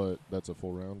 but that's a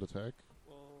full round attack.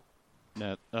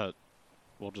 Nat,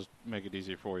 we'll just make it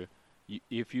easier for you.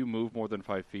 If you move more than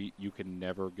 5 feet, you can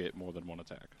never get more than one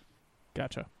attack.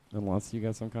 Gotcha. Unless you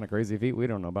got some kind of crazy feat we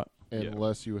don't know about. Yeah.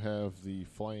 Unless you have the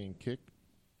flying kick,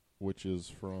 which is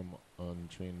from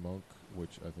Unchained Monk,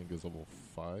 which I think is level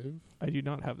 5. I do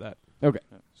not have that.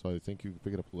 So I think you can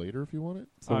pick it up later if you want it.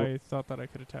 So I thought that I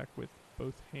could attack with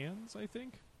both hands, I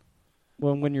think.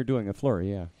 well, when you're doing a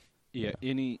flurry, yeah. Yeah,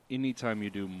 any time you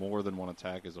do more than one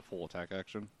attack is a full attack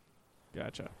action.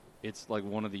 Gotcha. It's like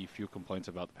one of the few complaints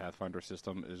about the Pathfinder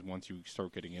system is once you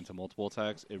start getting into multiple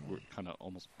attacks, it kind of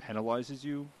almost penalizes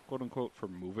you, quote unquote, for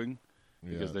moving,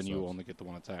 because then you only get the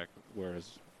one attack.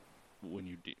 Whereas when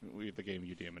you the game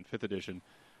you DM in 5th edition,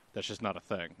 that's just not a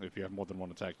thing. If you have more than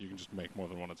one attack, you can just make more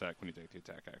than one attack when you take the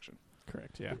attack action.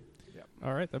 Correct, yeah. Yep.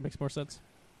 All right, that makes more sense.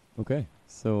 Okay,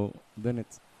 so then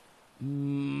it's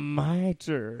my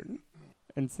turn.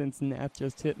 And since Nat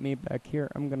just hit me back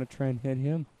here, I'm going to try and hit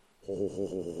him.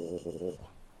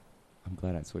 I'm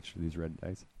glad I switched to these red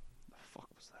dice. The fuck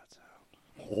was that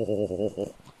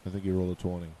sound? I think you rolled a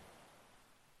 20.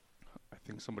 I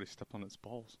think somebody stepped on its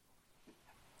balls.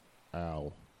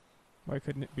 Ow. Why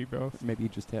couldn't it be both? Maybe you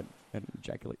just had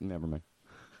ejaculate. Never mind.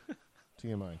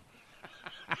 TMI.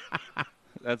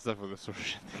 That's definitely the sort of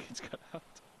shit that gets cut out.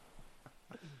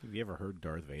 Have you ever heard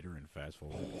Darth Vader in Fast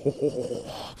Forward?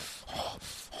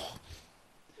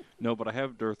 No, but I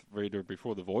have Darth Vader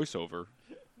before the voiceover,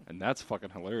 and that's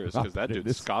fucking hilarious I'll because that bet it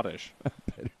dude's is. Scottish.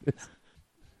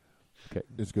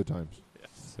 It's good times.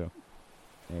 So,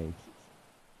 a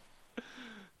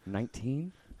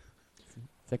 19?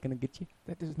 Is that going to get you?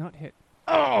 That does not hit.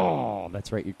 Oh,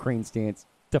 that's right. Your crane stance,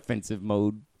 defensive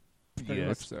mode. Very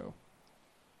much so.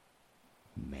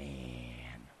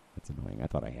 Man, that's annoying. I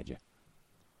thought I had you.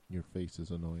 Your face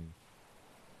is annoying.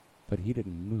 But he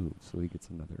didn't move, so he gets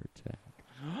another attack.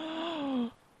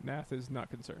 Nath is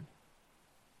not concerned.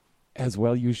 As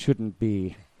well, you shouldn't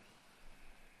be.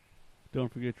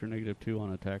 Don't forget your -2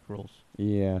 on attack rolls.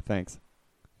 Yeah, thanks.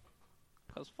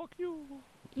 'Cause fuck you.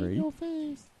 Eat your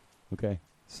face. Okay,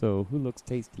 so who looks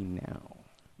tasty now?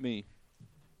 Me.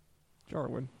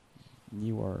 Jarwin,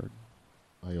 You are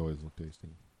I always look tasty.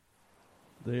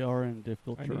 They are in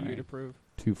difficult I need you terrain. to prove.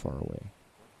 too far away.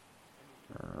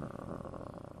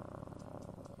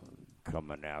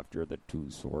 Coming after the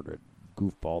two-sworded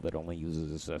goofball that only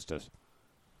uses Cestus.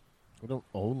 I don't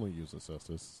only use the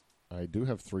cestus. I do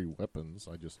have 3 weapons.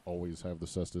 I just always have the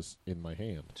cestus in my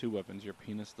hand. 2 weapons. Your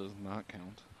penis does not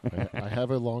count. I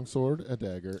have a longsword, a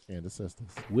dagger, and a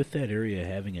cestus. With that area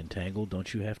having entangled,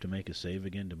 don't you have to make a save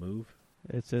again to move?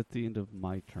 It's at the end of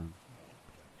my turn.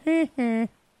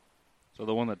 So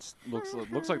the one that's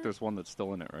looks like there's one that's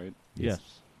still in it, right?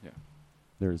 Yes.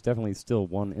 There's definitely still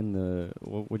one in the...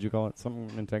 What would you call it?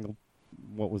 Something entangled?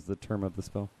 What was the term of the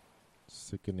spell?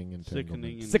 Sickening entanglement.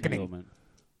 Sickening Sickening. entanglement.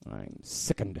 I'm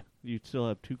sickened. You still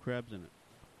have 2 crabs in it.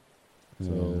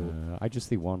 So- I just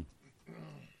see one.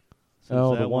 Since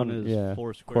Oh, that the one, is yeah,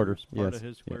 4 squares. quarter, Part yes, of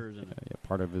his yeah, square is in it. Yeah,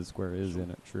 part of his square is in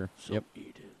it, sure. So Yep.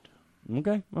 eat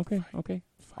it. Okay.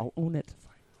 I'll own it.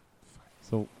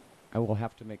 So I will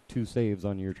have to make 2 saves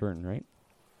on your turn, right?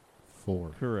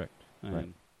 4. Correct. And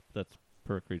Right. that's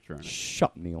per creature in it.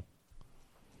 Shut, Neil.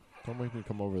 Don't make me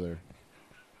come over there.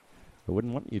 I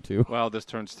wouldn't want you to. Wow, this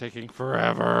turn's taking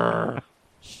forever.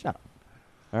 Shut up.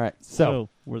 All right, so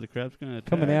were the crabs going to attack?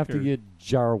 coming after or- you,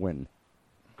 Jarwin.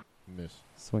 Miss.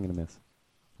 Swing and a miss.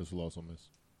 This will also miss.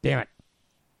 Damn it.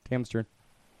 Tam's turn.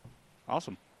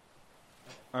 Awesome.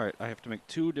 All right, I have to make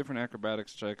 2 different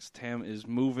acrobatics checks. Tam is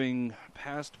moving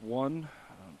past one,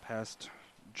 past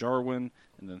Jarwin,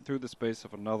 and then through the space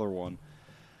of another one.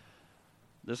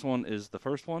 This one is the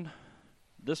first one.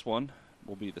 This one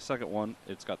will be the second one.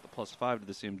 It's got the +5 to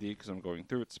the CMD because I'm going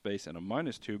through its space, and a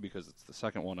 -2 because it's the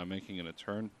second one I'm making in a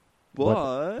turn.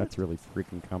 But That's really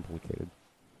freaking complicated.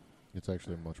 It's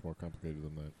actually much more complicated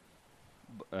than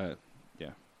that.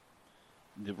 yeah.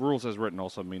 The rules as written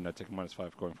also mean I take a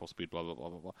 -5 going full speed, blah, blah, blah,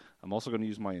 blah, blah. I'm also going to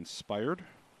use my Inspired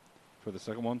for the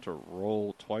second one to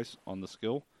roll twice on the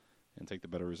skill and take the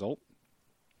better result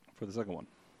for the second one.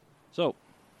 So,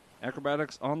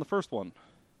 acrobatics on the first one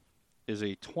is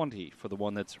a 20 for the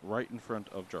one that's right in front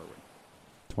of Jarwin.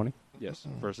 20. Yes,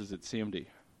 versus its CMD.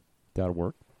 That'll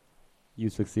work. You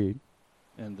succeed.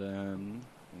 And then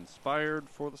Inspired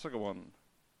for the second one.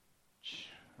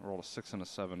 I rolled a 6 and a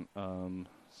 7.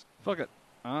 Fuck it.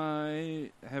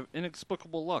 I have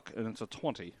inexplicable luck, and it's a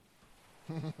 20.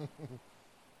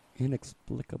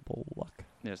 Inexplicable luck.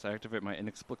 Yes, I activate my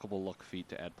inexplicable luck feat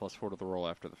to add +4 to the roll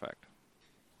after the fact.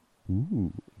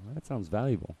 Ooh, that sounds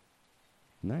valuable.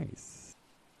 Nice.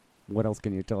 What else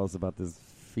can you tell us about this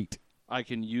feat? I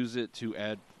can use it to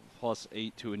add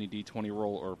 +8 to any D20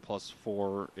 roll or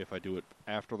 +4 if I do it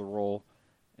after the roll,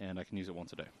 and I can use it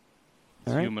once a day. It's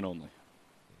All right. human only.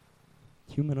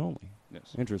 Human only.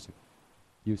 Yes. Interesting.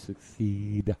 You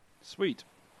succeed. Sweet.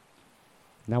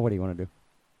 Now what do you want to do?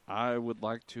 I would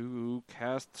like to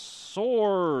cast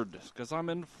Sword, because I'm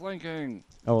in flanking.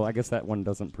 Oh, I guess that one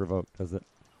doesn't provoke, does it?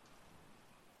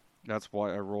 That's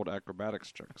why I rolled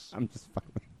acrobatics checks. I'm just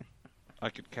fucking I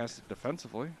could cast it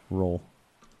defensively. roll.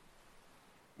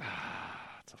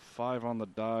 It's a 5 on the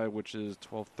die, which is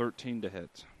 12, 13 to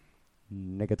hit.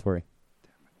 Negatory.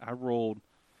 I rolled...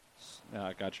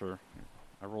 I got your...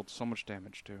 I rolled so much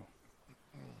damage, too.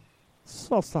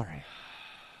 So sorry.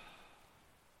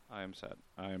 I am sad.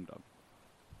 I am done.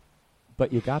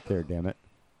 But you got there, damn it.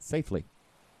 Safely.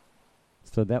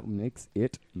 So that makes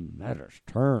it Meta's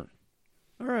turn.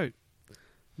 All right.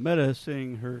 Meta,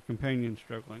 seeing her companion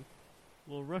struggling,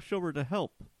 will rush over to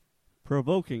help,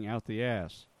 provoking out the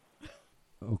ass.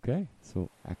 Okay, so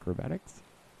acrobatics.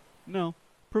 No,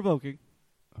 provoking.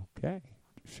 Okay.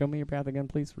 Show me your path again,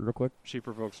 please, real quick. She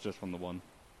provokes just from the one.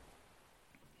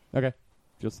 Okay,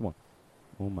 just the one.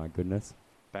 Oh my goodness.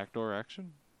 Backdoor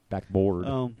action?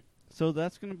 Backboard. So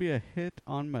that's going to be a hit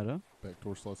on Meta.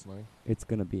 Backdoor sluts 9. It's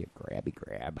going to be a grabby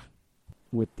grab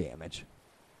with damage.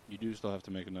 You do still have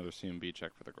to make another CMB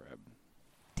check for the grab.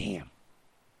 Damn.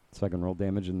 So I can roll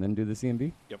damage and then do the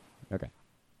CMB? Yep. Okay.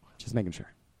 Just making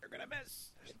sure. You're gonna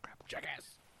miss,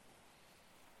 jackass.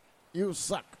 You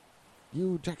suck.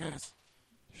 You jackass.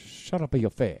 Shut up in your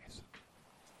face.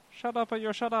 Shut up,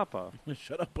 you shut up.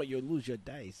 Shut up or you'll lose your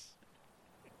dice.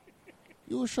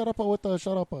 You shut up with the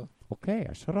shut up. Okay,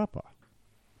 I shut up.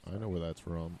 I know where that's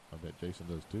from. I bet Jason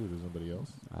does too. Does anybody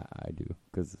else? I do,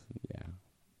 because, yeah.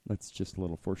 That's just a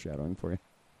little foreshadowing for you.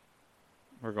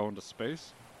 We're going to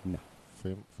space? No.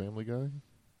 Family Guy?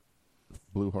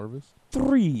 Blue Harvest?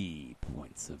 3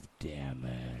 points of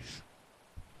damage.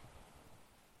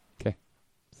 Okay.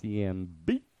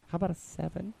 CMB. How about a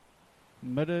 7?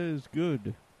 Meta is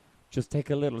good. Just take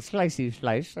a little slicey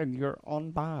slice and you're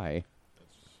on by.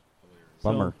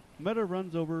 Bummer. So Meta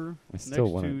runs over I next still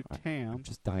to want Tam I'm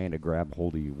just dying to grab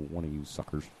hold of you, one of you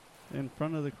suckers. in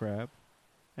front of the crab,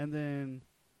 and then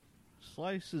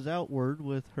slices outward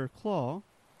with her claw,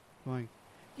 going,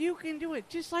 "You can do it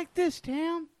just like this,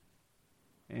 Tam."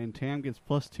 And Tam gets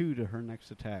 +2 to her next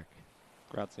attack.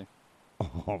 Grazie.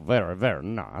 Oh, very, very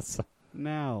nice.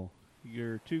 Now,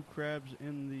 your 2 crabs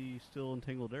in the still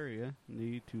entangled area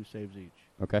need 2 saves each.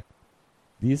 Okay.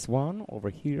 This one over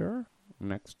here,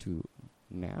 next to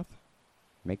Nath,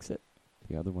 makes it.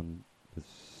 The other one is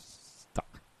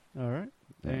stuck. All right.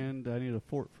 Yeah. And I need a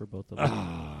fort for both of them.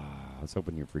 I was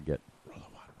hoping you'd forget.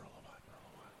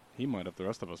 He might if the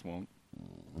rest of us won't.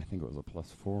 I think it was a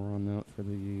 +4 on that for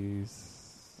these.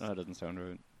 That doesn't sound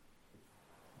right.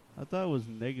 I thought it was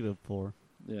 -4.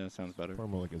 Yeah, it sounds better.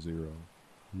 Probably more like a 0.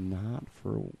 Not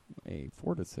for a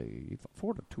 4 to save.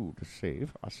 4 to 2 to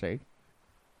save, I say.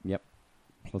 Yep.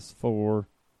 +4.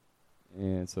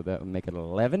 And so that would make it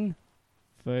 11.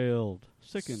 Failed.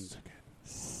 Sickened.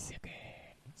 Sickened.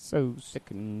 So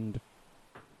sickened.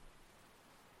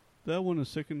 That one is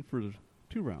sickened for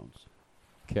 2 rounds.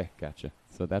 Okay, gotcha.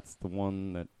 So that's the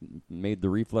one that made the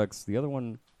reflex. The other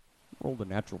one rolled a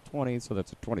natural 20, so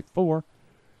that's a 24.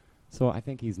 So I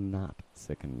think he's not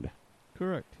sickened.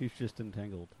 Correct. He's just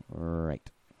entangled. Right.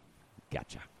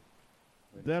 Gotcha.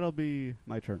 That'll be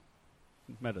my turn.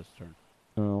 Meta's turn.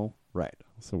 Oh, right.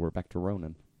 So we're back to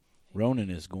Ronan. Ronan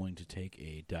is going to take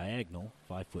a diagonal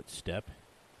 5-foot step,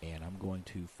 and I'm going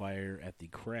to fire at the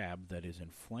crab that is in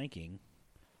flanking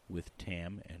with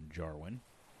Tam and Jarwin.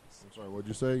 I'm sorry, what'd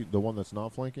you say? The one that's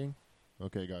not flanking?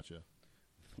 Okay, gotcha.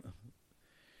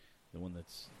 The one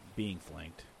that's being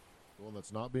flanked. The one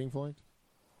that's not being flanked?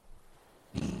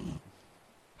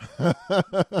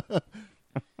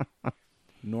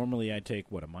 Normally I take,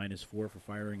 a -4 for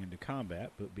firing into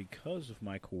combat, but because of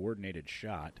my coordinated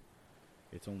shot,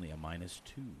 it's only a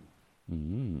 -2.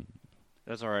 Mm.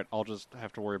 That's all right. I'll just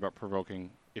have to worry about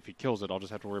provoking. If he kills it, I'll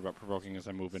just have to worry about provoking as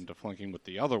I move into flanking with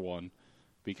the other one,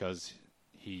 because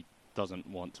he doesn't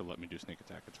want to let me do sneak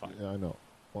attack. It's fine. Yeah, I know.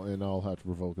 Well, and I'll have to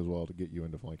provoke as well to get you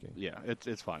into flanking. Yeah,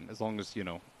 it's fine. As long as,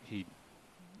 he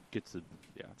gets it.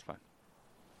 Yeah, it's fine.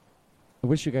 I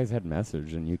wish you guys had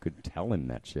message and you could tell him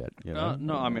that shit. You know?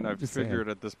 No, I mean, I Just saying. figured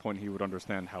at this point he would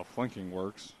understand how flanking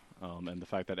works. and the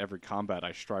fact that every combat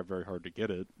I strive very hard to get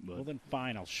it. But Well, then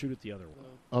fine. I'll shoot at the other one.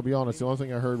 I'll be honest. The only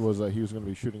thing I heard was that he was going to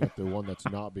be shooting at the one that's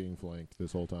not being flanked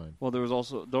this whole time. well, there was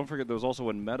also don't forget there was also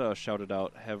when Meta shouted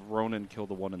out, "Have Ronan kill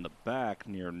the one in the back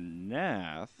near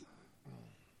Nath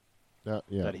Yeah,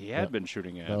 that he had been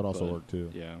shooting at." That would also but- work too.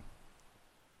 Yeah,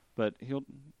 but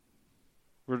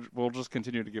we'll just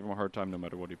continue to give him a hard time no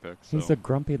matter what he picks. So. He's a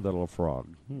grumpy little frog.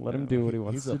 Let him do what he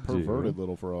wants He's to a perverted do.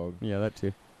 little frog. Yeah, that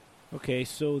too. Okay,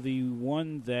 so the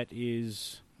one that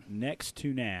is next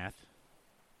to Nath,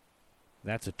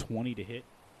 that's a 20 to hit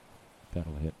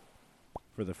That'll hit.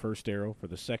 for the first arrow. For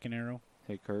the second arrow,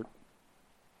 Hey, Kurt.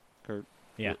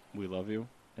 Yeah. we love you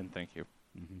and thank you.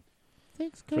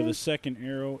 Thanks, for the second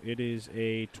arrow, it is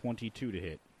a 22 to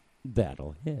hit.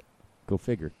 That'll hit. Go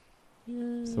figure.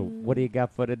 So what do you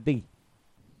got for the D?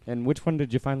 And which one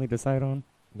did you finally decide on?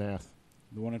 Nath.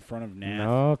 The one in front of Nath,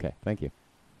 No, okay, thank you.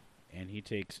 and he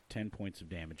takes 10 points of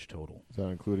damage total. Is that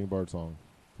including Bard Song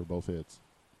for both hits?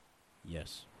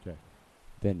 Yes.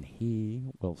 Then he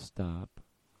will stop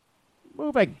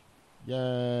moving.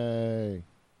 Yay!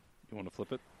 You want to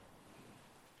flip it?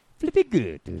 Flippy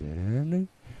good.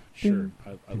 Sure.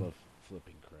 I love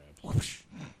flipping crabs.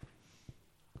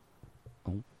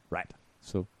 Oh, right.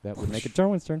 So that would make it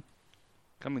Jarwin's turn.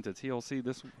 Coming to TLC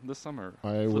this summer.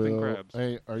 I Flipping will. crabs.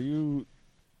 Hey, are you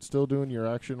still doing your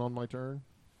action on my turn?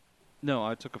 No,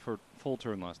 I took a full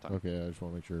turn last time. Okay, I just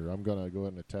want to make sure. I'm gonna go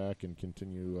ahead and attack and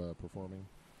continue performing,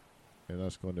 and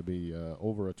that's going to be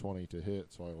over a 20 to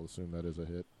hit. So I will assume that is a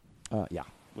hit. Yeah.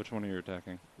 Which one are you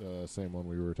attacking? Same one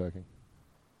we were attacking.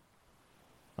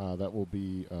 That will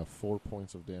be 4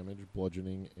 points of damage,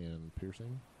 bludgeoning and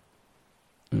piercing.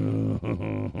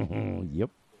 Yep.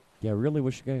 Yeah, I really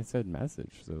wish you guys had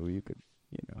message so you could,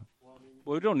 Well,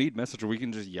 we don't need messenger. We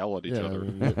can just yell at each Yeah, I other.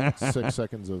 mean, you get 6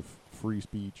 seconds of free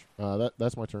speech.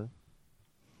 That's my turn.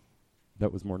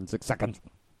 That was more than 6 seconds.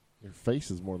 Your face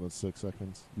is more than 6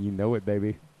 seconds. You know it,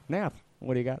 baby. Nath,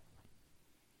 what do you got?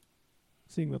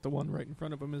 Seeing that the one right in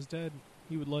front of him is dead,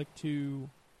 he would like to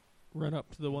run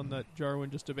up to the one that Jarwin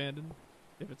just abandoned,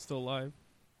 if it's still alive.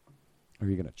 Are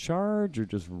you going to charge or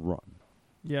just run?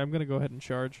 Yeah, I'm going to go ahead and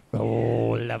charge. Oh,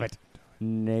 love it.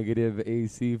 Negative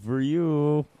AC for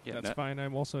you. Yeah, That's fine.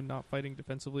 I'm also not fighting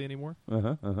defensively anymore.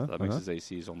 Uh-huh, that makes his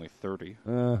AC is only 30.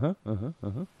 Uh-huh.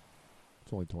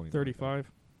 It's only 29.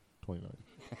 35. 29.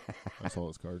 I saw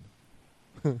this card.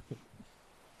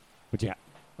 What you got?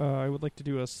 I would like to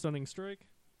do a stunning strike.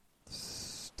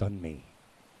 Stun me.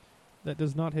 That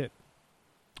does not hit.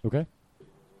 Okay.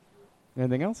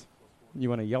 Anything else? You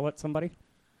want to yell at somebody?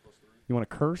 You want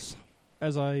to curse?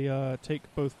 As I take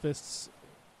both fists,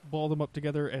 ball them up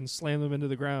together, and slam them into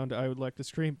the ground, I would like to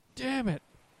scream, "Damn it!"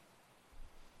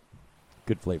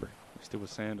 Good flavor. At least it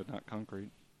was sand and not concrete.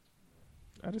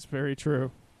 That is very true.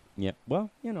 Yep.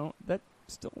 Well, that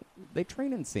still, they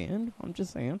train in sand. I'm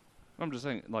just saying. I'm just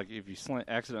saying, like, if you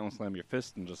accidentally slam your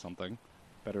fist into something,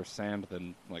 better sand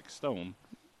than, like, stone.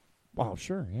 Oh,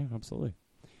 sure. Yeah, absolutely.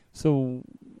 So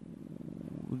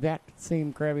that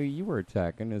same Krabby you were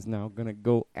attacking is now going to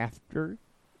go after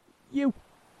you.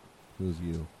 Who's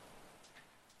you?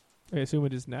 I assume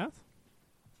it is Nath?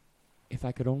 If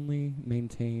I could only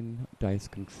maintain dice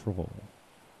control.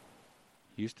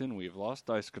 Houston, we've lost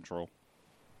dice control.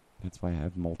 That's why I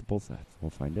have multiple sets. We'll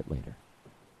find it later.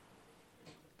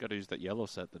 Gotta use that yellow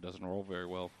set that doesn't roll very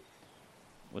well.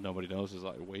 What nobody knows is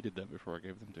I weighted them before I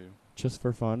gave them to you. Just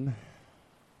for fun,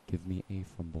 give me a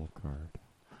fumble card.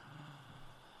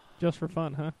 Just for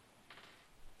fun, huh?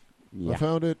 Yeah. I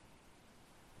found it.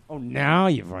 Oh, now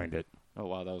you find it. Oh,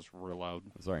 wow, that was real loud.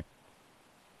 Sorry.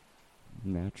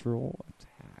 Natural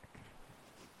attack.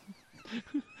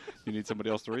 You need somebody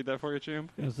else to read that for you,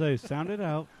 champ? As they sound it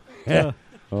out.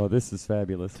 Oh, this is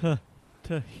fabulous.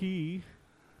 To he,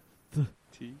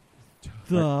 T.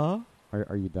 the.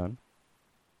 Are you done?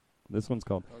 This one's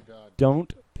called Oh, God.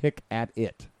 Don't Pick at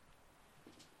It.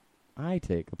 I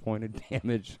take a point of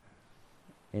damage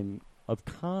of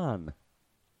con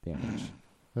damage.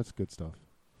 That's good stuff.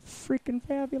 Freaking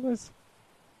fabulous.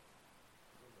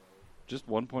 Just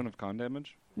 1 point of con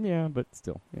damage? Yeah, but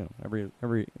still,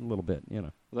 every little bit,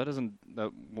 Well,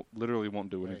 that literally won't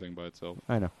do anything by itself.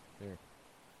 I know.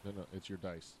 No, it's your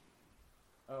dice.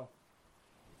 Oh.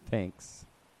 Thanks.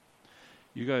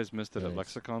 You guys missed it at Thanks.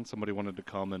 Lexicon. Somebody wanted to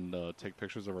come and take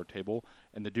pictures of our table,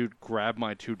 and the dude grabbed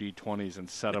my 2 D20s and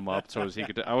set them up so as he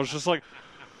could. I was just like,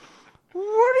 "What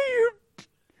are you?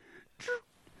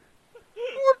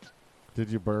 Did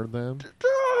you burn them?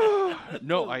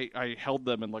 No, I held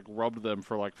them and like rubbed them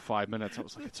for like 5 minutes. I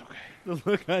was like, it's okay. The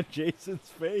look on Jason's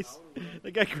face.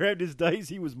 The guy grabbed his dice.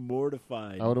 He was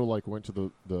mortified. I would have like went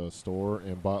to the store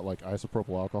and bought like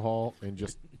isopropyl alcohol and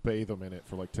just bathe them in it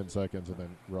for like 10 seconds and then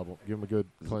rub them. Give them a good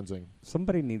cleansing.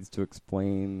 Somebody needs to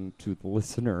explain to the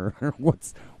listener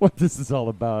what this is all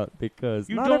about, because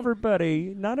You not don't-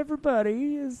 everybody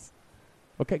is.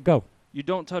 Okay, go. You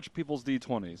don't touch people's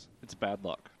D20s. It's bad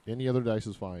luck. Any other dice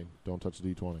is fine. Don't touch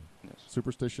the D20. Yes.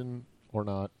 Superstition or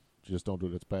not, just don't do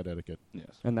it. It's bad etiquette. Yes.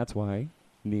 And that's why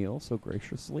Neil so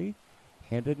graciously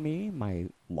handed me my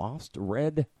lost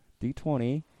red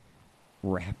D20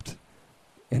 wrapped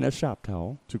in a shop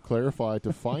towel. To clarify,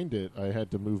 to find it, I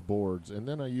had to move boards, and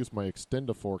then I used my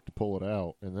Extend-A-Fork to pull it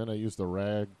out, and then I used the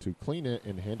rag to clean it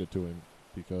and hand it to him,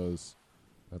 because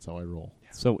that's how I roll.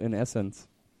 So in essence,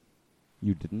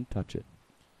 you didn't touch it.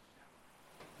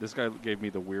 This guy gave me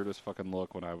the weirdest fucking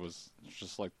look when I was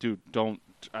just like, dude, don't.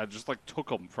 I just like took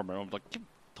them from him. I'm like,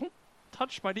 don't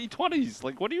touch my D20s.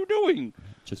 Like, what are you doing?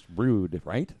 Just rude,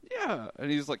 right? Yeah.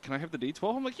 And he's like, can I have the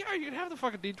D12? I'm like, yeah, you can have the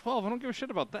fucking D12. I don't give a shit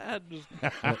about that. Just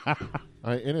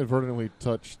I inadvertently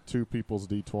touched two people's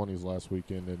D20s last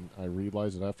weekend, and I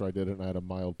realized it after I did it, and I had a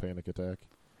mild panic attack.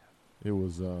 It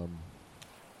was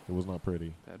not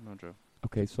pretty. bad mojo.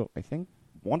 Okay, so I think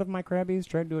one of my crabbies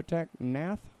tried to attack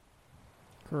Nath.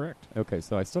 Correct. Okay,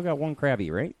 so I still got one crabby,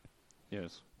 right?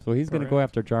 Yes. So he's going to go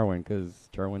Correct. after Jarwin because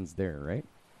Jarwin's there, right?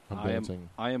 I'm dancing.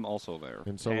 I am also there.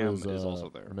 And so Tam is also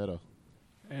there. Meta.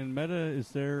 And Meta is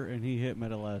there, and he hit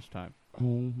Meta last time.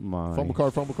 Oh my! Fumble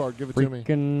card, give it to me. I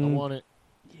Freaking want it.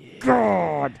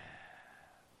 God!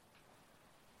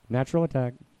 Natural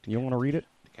attack. You want to read it?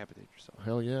 Decapitate yourself.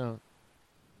 Hell yeah.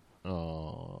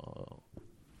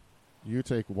 You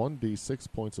take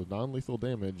 1d6 points of non-lethal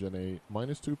damage and a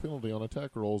 -2 penalty on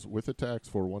attack rolls with attacks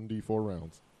for 1d4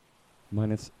 rounds.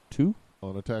 -2.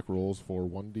 On attack rolls for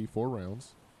 1d4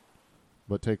 rounds,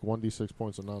 but take 1d6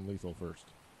 points of non-lethal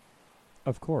first.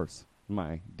 Of course,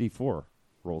 my D4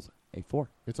 rolls a 4.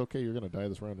 It's okay, you're going to die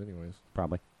this round anyways.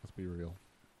 Probably. Let's be real.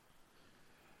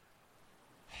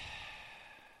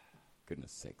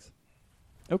 Goodness sakes.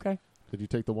 Okay. Did you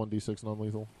take the 1d6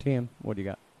 non-lethal? Tim, what do you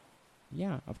got?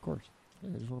 Yeah, of course. Yeah,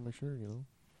 I just want to make sure, you know.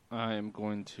 I am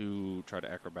going to try to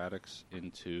acrobatics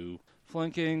into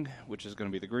flanking, which is going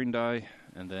to be the green die,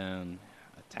 and then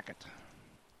attack it.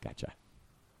 Gotcha.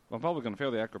 Well, I'm probably going to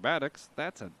fail the acrobatics.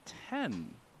 That's a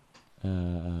 10.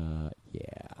 Yeah.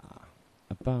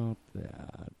 About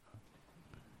that.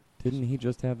 Didn't he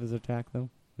just have his attack, though?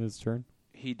 His turn?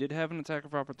 He did have an attack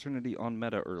of opportunity on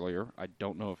Meta earlier. I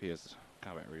don't know if he has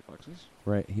combat reflexes.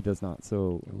 Right, he does not.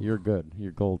 So you're good.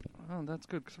 You're golden. Oh, that's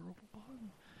good, because I rolled a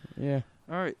 1. Yeah.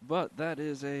 All right, but that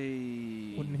is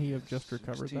a... Wouldn't he have just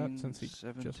recovered that 16, since he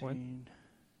 17, just went?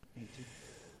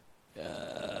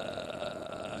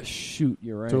 18. Shoot,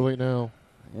 you're right. Too late now.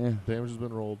 Yeah, Damage has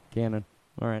been rolled. cannon.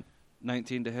 All right.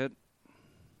 19 to hit,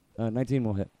 19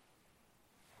 will hit.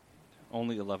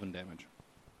 only 11 damage.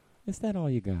 Is that all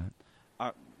you got?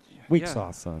 Uh, Weak yeah,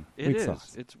 sauce, son. It Weak is.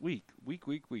 sauce. It's weak.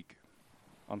 Weak.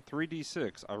 On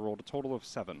 3d6, I rolled a total of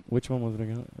 7. Which one was it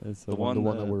again? It's The one The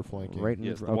one that that- we're flanking. right in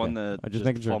Yes, the okay. one that I just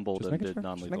making sure. fumbled Just and making did sure.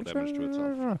 non-lethal Just damage to making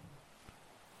itself. sure.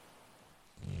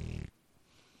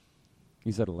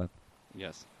 You said 11.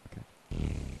 Yes.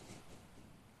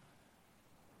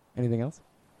 Anything else?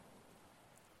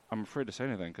 I'm afraid to say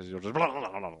anything because you'll just...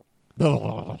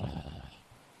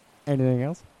 Anything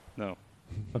else? No.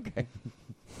 Okay.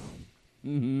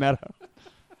 Meta.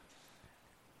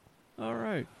 All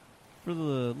right. For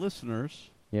the listeners,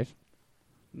 Yes.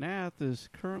 Nath is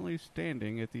currently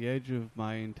standing at the edge of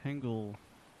my entangle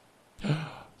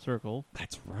circle.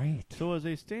 That's right. So as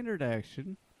a standard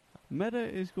action, Meta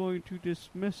is going to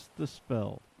dismiss the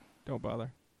spell. Don't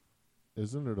bother.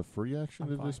 Isn't it a free action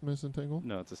I'm to fine. dismiss Entangle?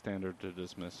 No, it's a standard to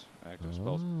dismiss active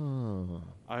spells.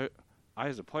 Ah. I,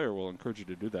 as a player, will encourage you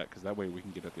to do that because that way we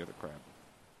can get at the other crab.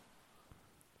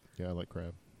 Yeah, I like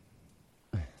crab.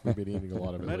 We've been eating a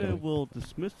lot of it. Meta lately. will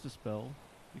dismiss the spell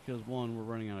because, one, we're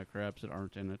running out of crabs that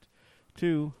aren't in it.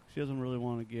 Two, she doesn't really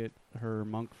want to get her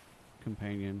monk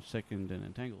companion sickened and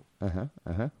entangled. Uh-huh.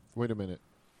 Wait a minute.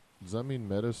 Does that mean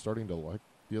Meta's starting to like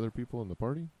the other people in the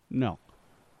party? No.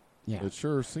 Yeah. It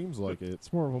sure seems like it.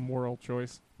 It's more of a moral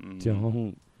choice.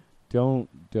 Don't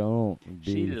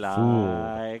be fooled.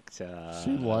 us.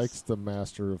 She likes the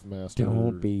master of master.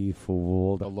 Don't be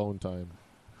fooled. Alone time.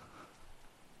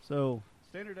 So,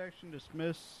 standard action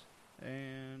dismiss,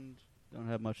 and don't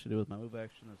have much to do with my move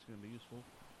action. That's going to be useful.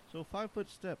 So,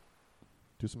 5-foot step.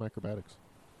 Do some acrobatics.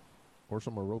 Or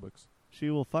some aerobics. She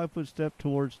will 5-foot step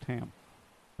towards Tam.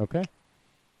 Okay.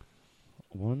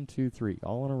 1, 2, 3,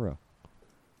 all in a row.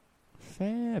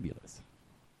 Fabulous.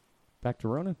 Back to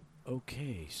Ronan.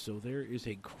 Okay, so there is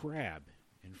a crab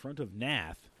in front of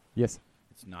Nath. Yes.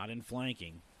 It's not in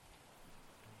flanking.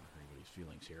 Everybody's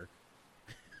feelings here.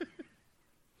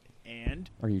 And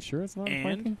Are you sure it's not And?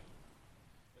 flanking?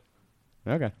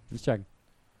 Okay, just checking.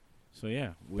 so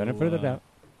yeah, Benefit of the doubt.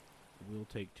 We'll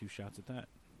take 2 shots at that.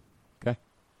 'Kay.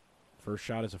 First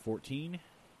shot is a 14.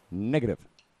 Negative.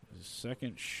 The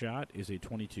second shot is a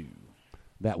 22.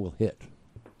 That will hit.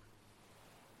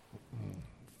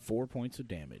 4 points of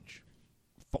damage.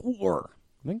 4.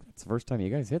 I think that's the first time you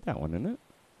guys hit that one, isn't it?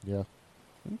 Yeah.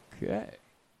 Okay.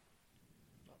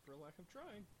 Not for lack of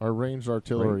trying. Our ranged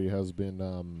artillery has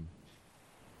been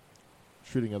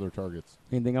shooting other targets.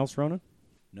 Anything else, Ronan?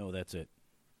 No, that's it.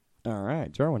 All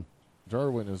right, Jarwin.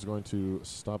 Jarwin is going to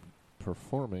stop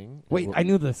performing. Wait, I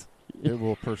knew this. It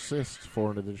will persist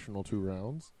for an additional 2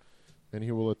 rounds, and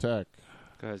he will attack.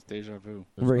 Guys, deja vu.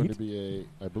 It's going Right. to be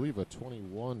I believe, a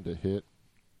 21 to hit.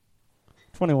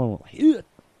 21 will hit.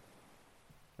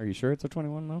 Are you sure it's a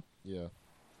 21, though? Yeah.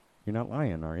 You're not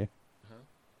lying, are you? Huh?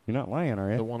 You're not lying, are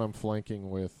The you? one I'm flanking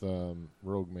with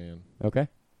Rogue Man. Okay.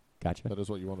 Gotcha. That is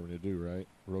what you wanted me to do, right?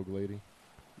 Rogue Lady?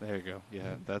 There you go.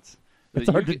 Yeah, that's. It's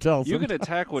you hard to can- tell You can sometimes.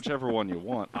 attack whichever one you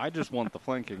want. I just want the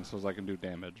flanking so as I can do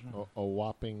damage. A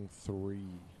whopping 3.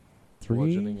 3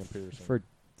 bludgeoning and piercing.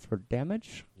 for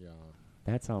damage? Yeah.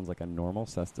 That sounds like a normal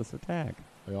Cestus attack.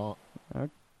 Yeah.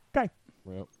 Okay.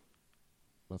 Yep.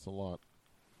 That's a lot.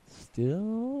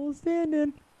 Still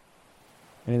standing.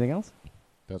 Anything else?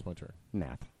 That's my turn.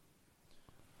 Nath.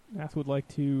 Nath would like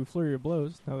to flurry of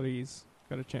blows now that he's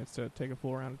got a chance to take a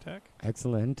full round attack.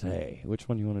 Excellent. Hey, which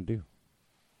one do you want to do?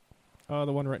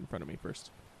 The one right in front of me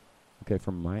first. Okay,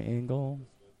 from my angle.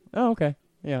 Oh, okay.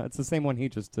 Yeah, it's the same one he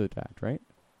just attacked, right?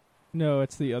 No,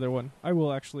 it's the other one. I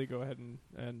will actually go ahead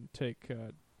and take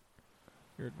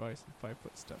your advice and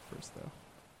 5-foot step first, though.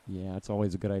 Yeah, it's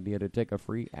always a good idea to take a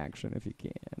free action if you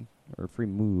can, or a free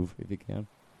move if you can.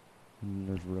 And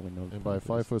there's really no. And by point to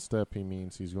this. 5-foot step, he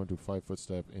means he's going to 5-foot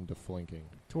step into flanking.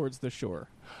 Towards the shore.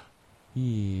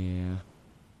 Yeah.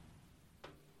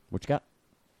 What you got?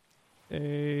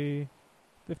 A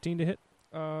 15 to hit.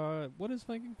 What is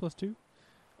flanking? +2?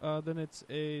 Then it's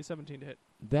a 17 to hit.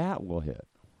 That will hit.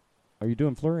 Are you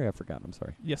doing flurry? I forgot. I'm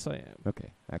sorry. Yes, I am.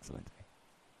 Okay, excellent.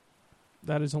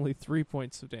 That is only 3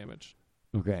 points of damage.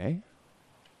 Okay.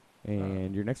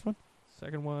 And your next one?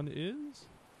 Second one is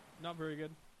not very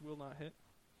good. Will not hit.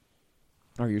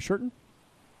 Are you certain?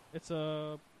 It's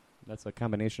a That's a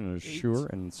combination of 8. sure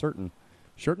and certain.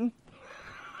 Certain?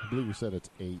 I believe you said it's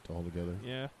 8 altogether.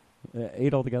 yeah.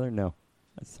 8 altogether? No.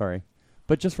 Sorry.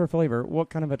 But just for flavor, what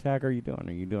kind of attack are you doing?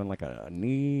 Are you doing like a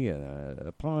knee and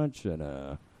a punch and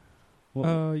a...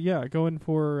 Yeah. Going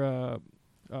for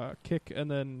kick and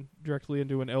then directly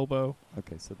into an elbow.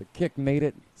 Okay, so the kick made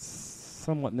it,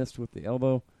 somewhat missed with the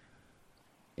elbow.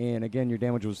 And again, your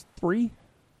damage was 3?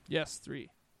 Yes, 3.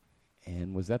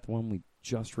 And was that the one we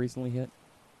just recently hit?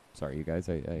 Sorry, you guys,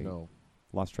 I No.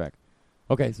 lost track.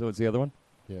 Okay, so it's the other one?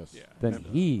 Yes. Yeah. Then and the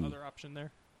he- other option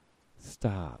there.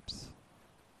 Stops.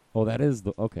 Oh, that is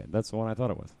the... Okay, that's the one I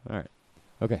thought it was. All right.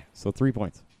 Okay, so 3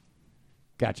 points.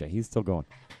 Gotcha, he's still going.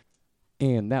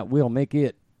 And that will make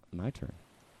it my turn.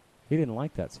 He didn't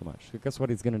like that so much. So guess what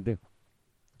he's going to do?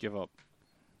 Give up.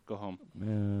 Go home.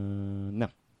 No.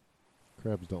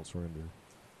 Crabs don't surrender.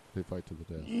 They fight to the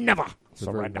death. Never They're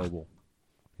very surrender. noble.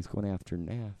 He's going after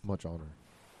Nath. Much honor.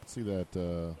 See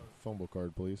that phone book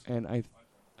card, please. And I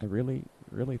really,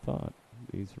 really thought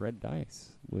these red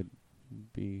dice would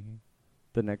be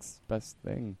the next best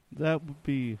thing. That would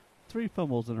be 3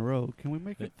 fumbles in a row. Can we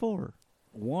make it 4?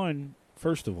 One,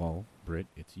 first of all, Britt,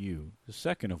 it's you.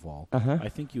 Second of all, Uh-huh. I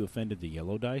think you offended the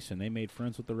yellow dice, and they made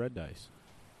friends with the red dice.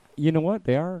 You know what?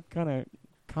 They are kind of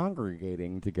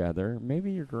congregating together.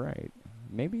 Maybe you're right.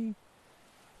 Maybe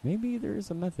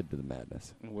there's a method to the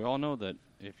madness. We all know that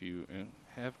if you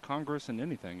have Congress in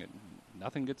anything,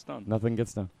 nothing gets done. Nothing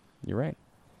gets done. You're right.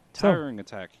 Tiring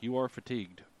attack. You are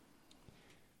fatigued.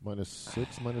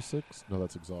 -6, -6? No,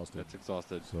 that's exhausted. That's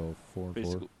exhausted. So 4 and 4.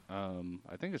 Basically,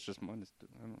 I think it's just minus.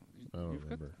 I don't, I don't you've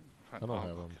got- remember. I don't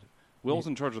have them. Will's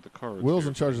in charge of the cards. Will's here.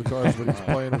 in charge of the cards, but he's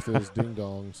playing with his ding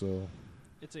dong, so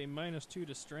It's a -2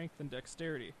 to strength and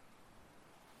dexterity.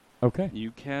 Okay.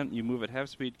 You move at half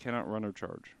speed, cannot run or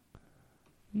charge.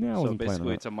 No, I So wasn't planning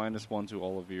basically, on it's a -1 to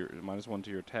all of your -1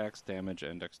 to your attacks, damage,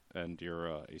 and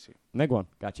your AC. Neg one.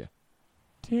 Gotcha.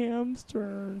 Tam's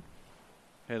turn.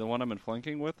 Hey, the one I'm in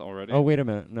flanking with already. Oh, wait a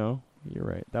minute. No, you're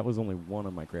right. That was only one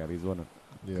of my grabbies, wasn't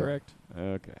yeah. Correct. it?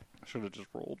 Okay. I should have just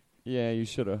rolled. Yeah, you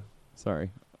should have.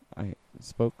 Sorry. I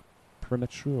spoke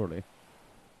prematurely.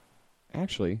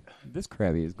 Actually, this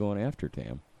Krabby is going after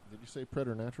Tam. Did you say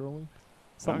preternaturally?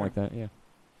 Something Okay. like that, yeah.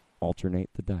 Alternate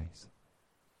the dice.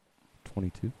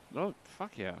 22. Oh,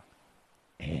 fuck yeah.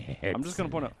 I'm just going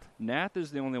to point out, Nath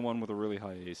is the only one with a really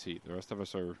high AC. The rest of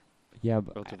us are... Yeah,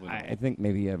 but relatively I normal. think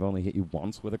maybe I've only hit you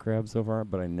once with a crab so far,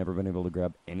 but I've never been able to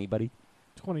grab anybody.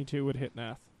 22 would hit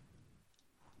Nath.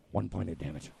 1 point of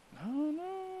damage. Oh,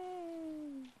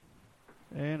 no.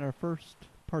 And our first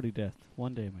party death,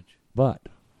 1 damage. But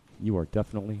you are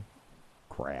definitely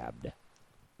crabbed.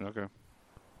 Okay.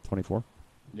 24.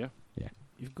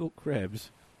 You've got crabs.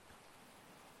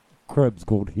 Crab's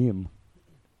got him.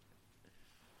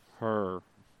 Her.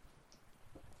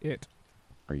 It.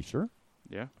 Are you sure?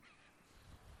 Yeah.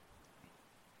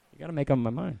 You gotta make up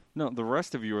my mind. No, the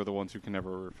rest of you are the ones who can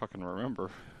never fucking remember.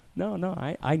 No,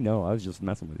 I know. I was just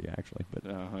messing with you, actually. But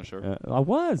Sure. I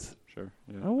was. Sure.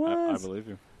 Yeah. I was. I believe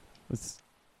you. Was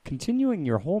continuing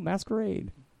your whole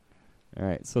masquerade. All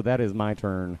right, so that is my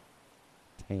turn.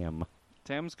 Tam.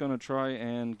 Tam's going to try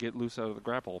and get loose out of the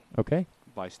grapple Okay.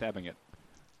 by stabbing it.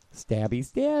 Stabby,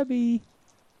 stabby.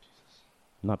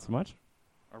 Not so much.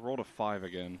 I rolled a 5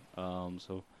 again.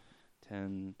 So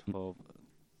 10, 12,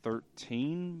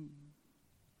 13.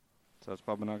 So that's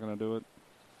probably not going to do it.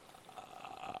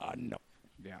 No.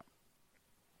 Yeah.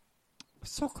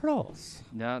 So close.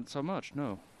 Not so much,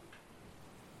 no.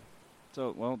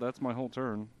 So, well, that's my whole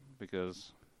turn,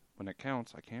 because when it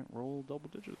counts, I can't roll double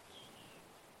digits.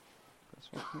 That's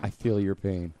fucking I feel your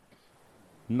pain.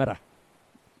 Meta.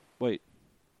 Wait,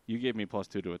 you gave me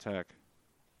 +2 to attack.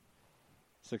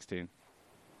 16.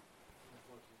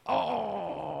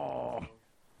 Oh.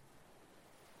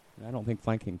 I don't think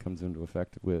flanking comes into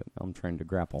effect with I'm trying to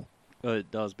grapple. It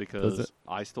does because Does it?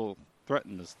 I still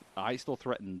threaten this. I still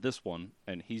threaten this one,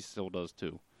 and he still does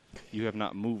too. You have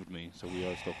not moved me, so we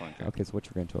are still flanking. Okay, so what's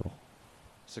your grand total?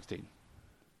 16.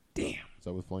 Damn. Is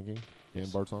that with flanking Yes.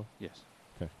 and Bart's on? Yes.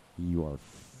 You are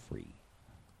free.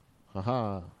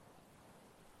 Haha.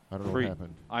 I don't know Free. what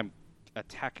happened. I'm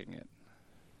attacking it.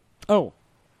 Oh.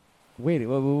 Wait,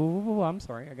 whoa, I'm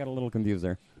sorry. I got a little confused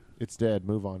there. It's dead.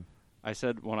 Move on. I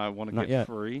said when I want to Not get yet.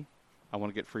 free, I want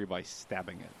to get free by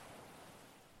stabbing it.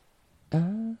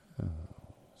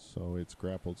 So it's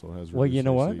grappled, so it has Well, you reduced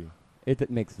know what? AC. It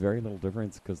makes very little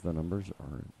difference because the numbers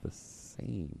are the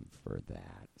same for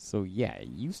that. So, yeah,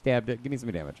 you stabbed it. Give me some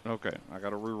damage. Okay, I got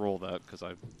to re-roll that because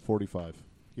I've 45.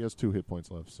 He has 2 hit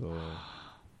points left, so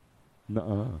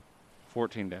Nuh-uh.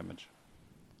 14 damage.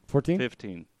 14?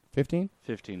 15. 15?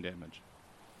 15 damage.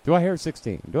 Do I hear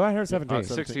 16? Do I hear 17?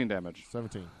 16 damage.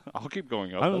 17. I'll keep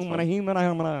going up. I'm That's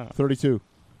gonna fine. 32.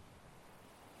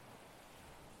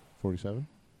 47.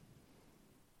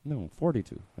 No,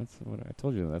 42. That's what I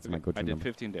told you. That's my Okay, go-to I did number.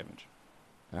 15 damage.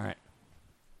 All right.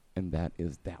 And that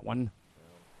is that one.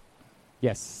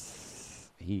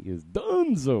 Yes. He is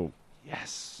donezo.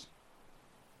 Yes.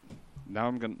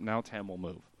 Now Tam will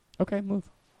move. Okay, move.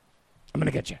 I'm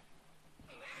going to get you.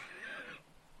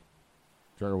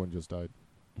 Jarwin just died.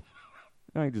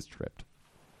 I just tripped.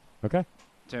 Okay.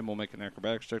 Tam will make an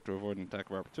acrobatics check to avoid an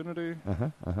attack of opportunity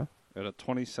Uh-huh. at a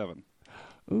 27.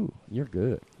 Ooh, you're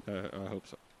good. I hope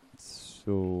so.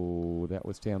 So that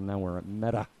was Tam. Now we're at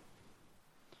meta.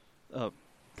 Can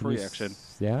Free you action.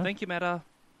 Yeah? Thank you, Meta.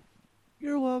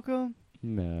 You're welcome.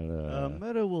 Meta.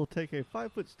 Meta will take a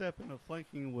 5-foot step into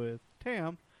flanking with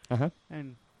Tam Uh-huh.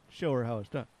 and show her how it's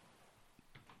done.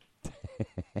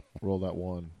 Roll that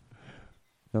 1.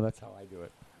 No, that's how I do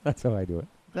it. That's how I do it.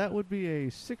 That would be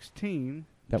a 16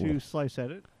 That to will, slice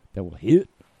at it. that will hit.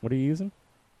 What are you using?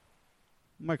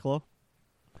 My claw.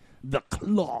 The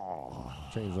claw.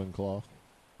 Changeling claw.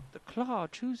 The claw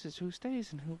chooses who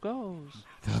stays and who goes.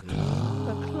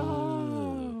 The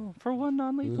claw. For one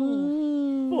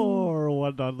non-lethal. Or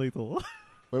 1 non-lethal.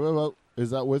 Wait. Is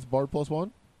that with Bard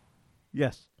 +1?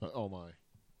 Yes. Oh my.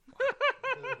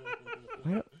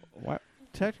 What?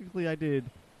 Technically, I did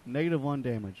 -1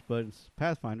 damage, but it's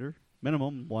Pathfinder,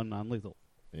 minimum 1 non-lethal.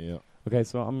 Yeah. Okay,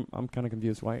 so I'm kind of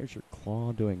confused. Why is your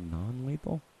claw doing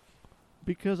non-lethal?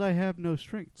 Because I have no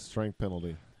strength. Strength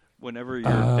penalty. Whenever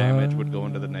your damage would go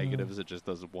into the negatives, it just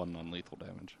does one non-lethal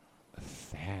damage.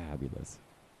 Fabulous.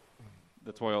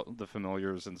 That's why all the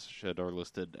familiars and shit are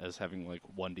listed as having like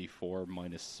 1d4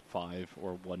 -5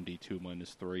 or 1d2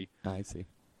 -3. I see.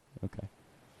 Okay.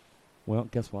 Well,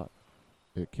 guess what?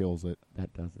 It kills it.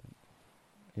 That does it.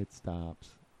 It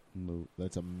stops. Moving.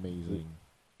 That's amazing.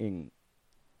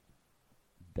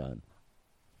 Done.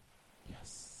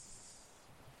 Yes.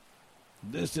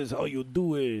 This is how you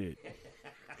do it.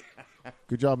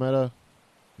 Good job, Meta.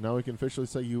 Now we can officially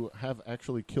say you have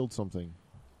actually killed something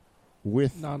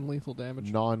with Non-lethal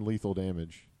damage. non-lethal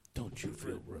damage. Don't you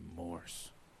feel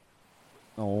remorse?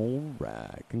 All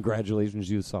right. Congratulations,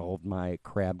 you solved my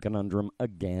crab conundrum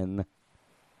again.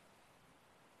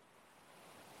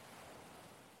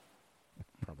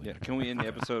 Probably. Yeah, can we end the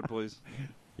episode, please?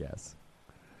 Yes.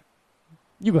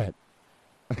 You go ahead.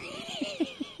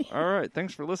 All right,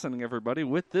 thanks for listening, everybody.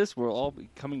 With this, we'll all be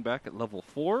coming back at level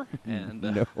 4. And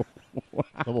No.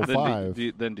 Level then 5.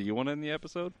 do you want to end the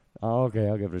episode? Okay,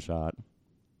 I'll give it a shot.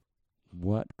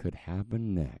 What could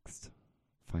happen next?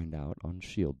 Find out on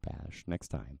Shield Bash next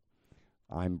time.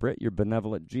 I'm Britt, your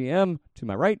benevolent GM. To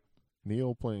my right,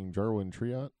 Neil playing Jarwin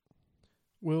Triot.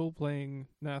 Will playing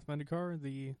Nath Mendikar,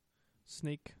 the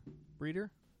snake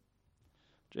breeder.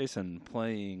 Jason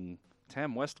playing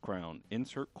Tam Westcrown.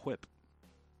 Insert quip.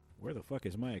 Where the fuck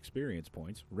is my experience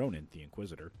points? Ronan, the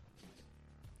Inquisitor.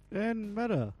 And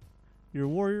Meta, your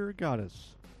warrior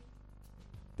goddess.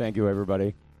 thank you,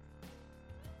 everybody.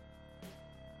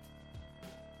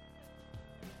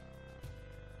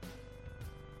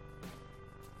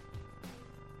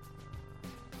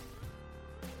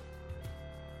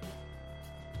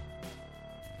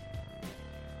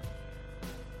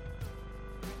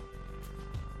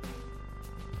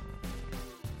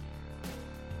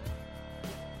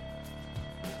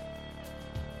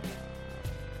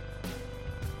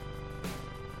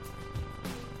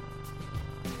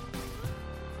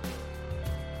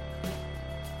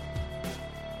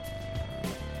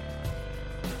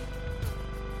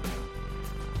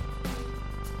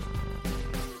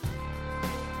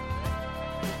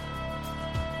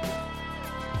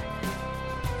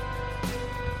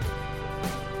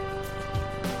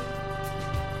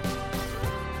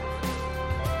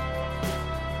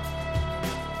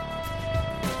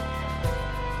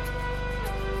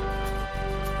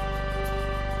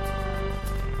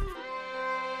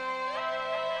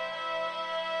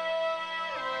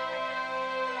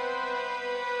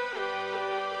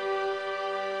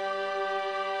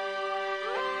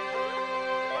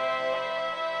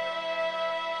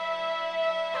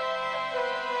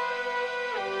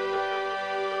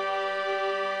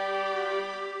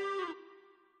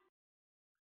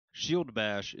 Shield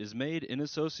Bash is made in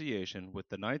association with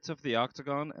the Knights of the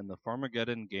Octagon and the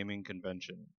Farmageddon Gaming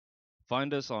Convention.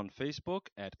 Find us on Facebook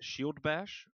at Shield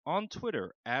Bash, on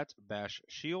Twitter at Bash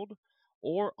Shield,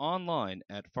 or online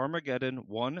at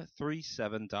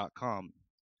Farmageddon137.com.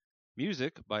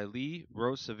 Music by Lee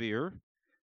Rosevere.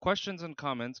 Questions and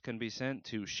comments can be sent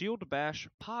to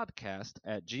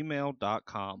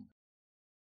shieldbashpodcast@gmail.com.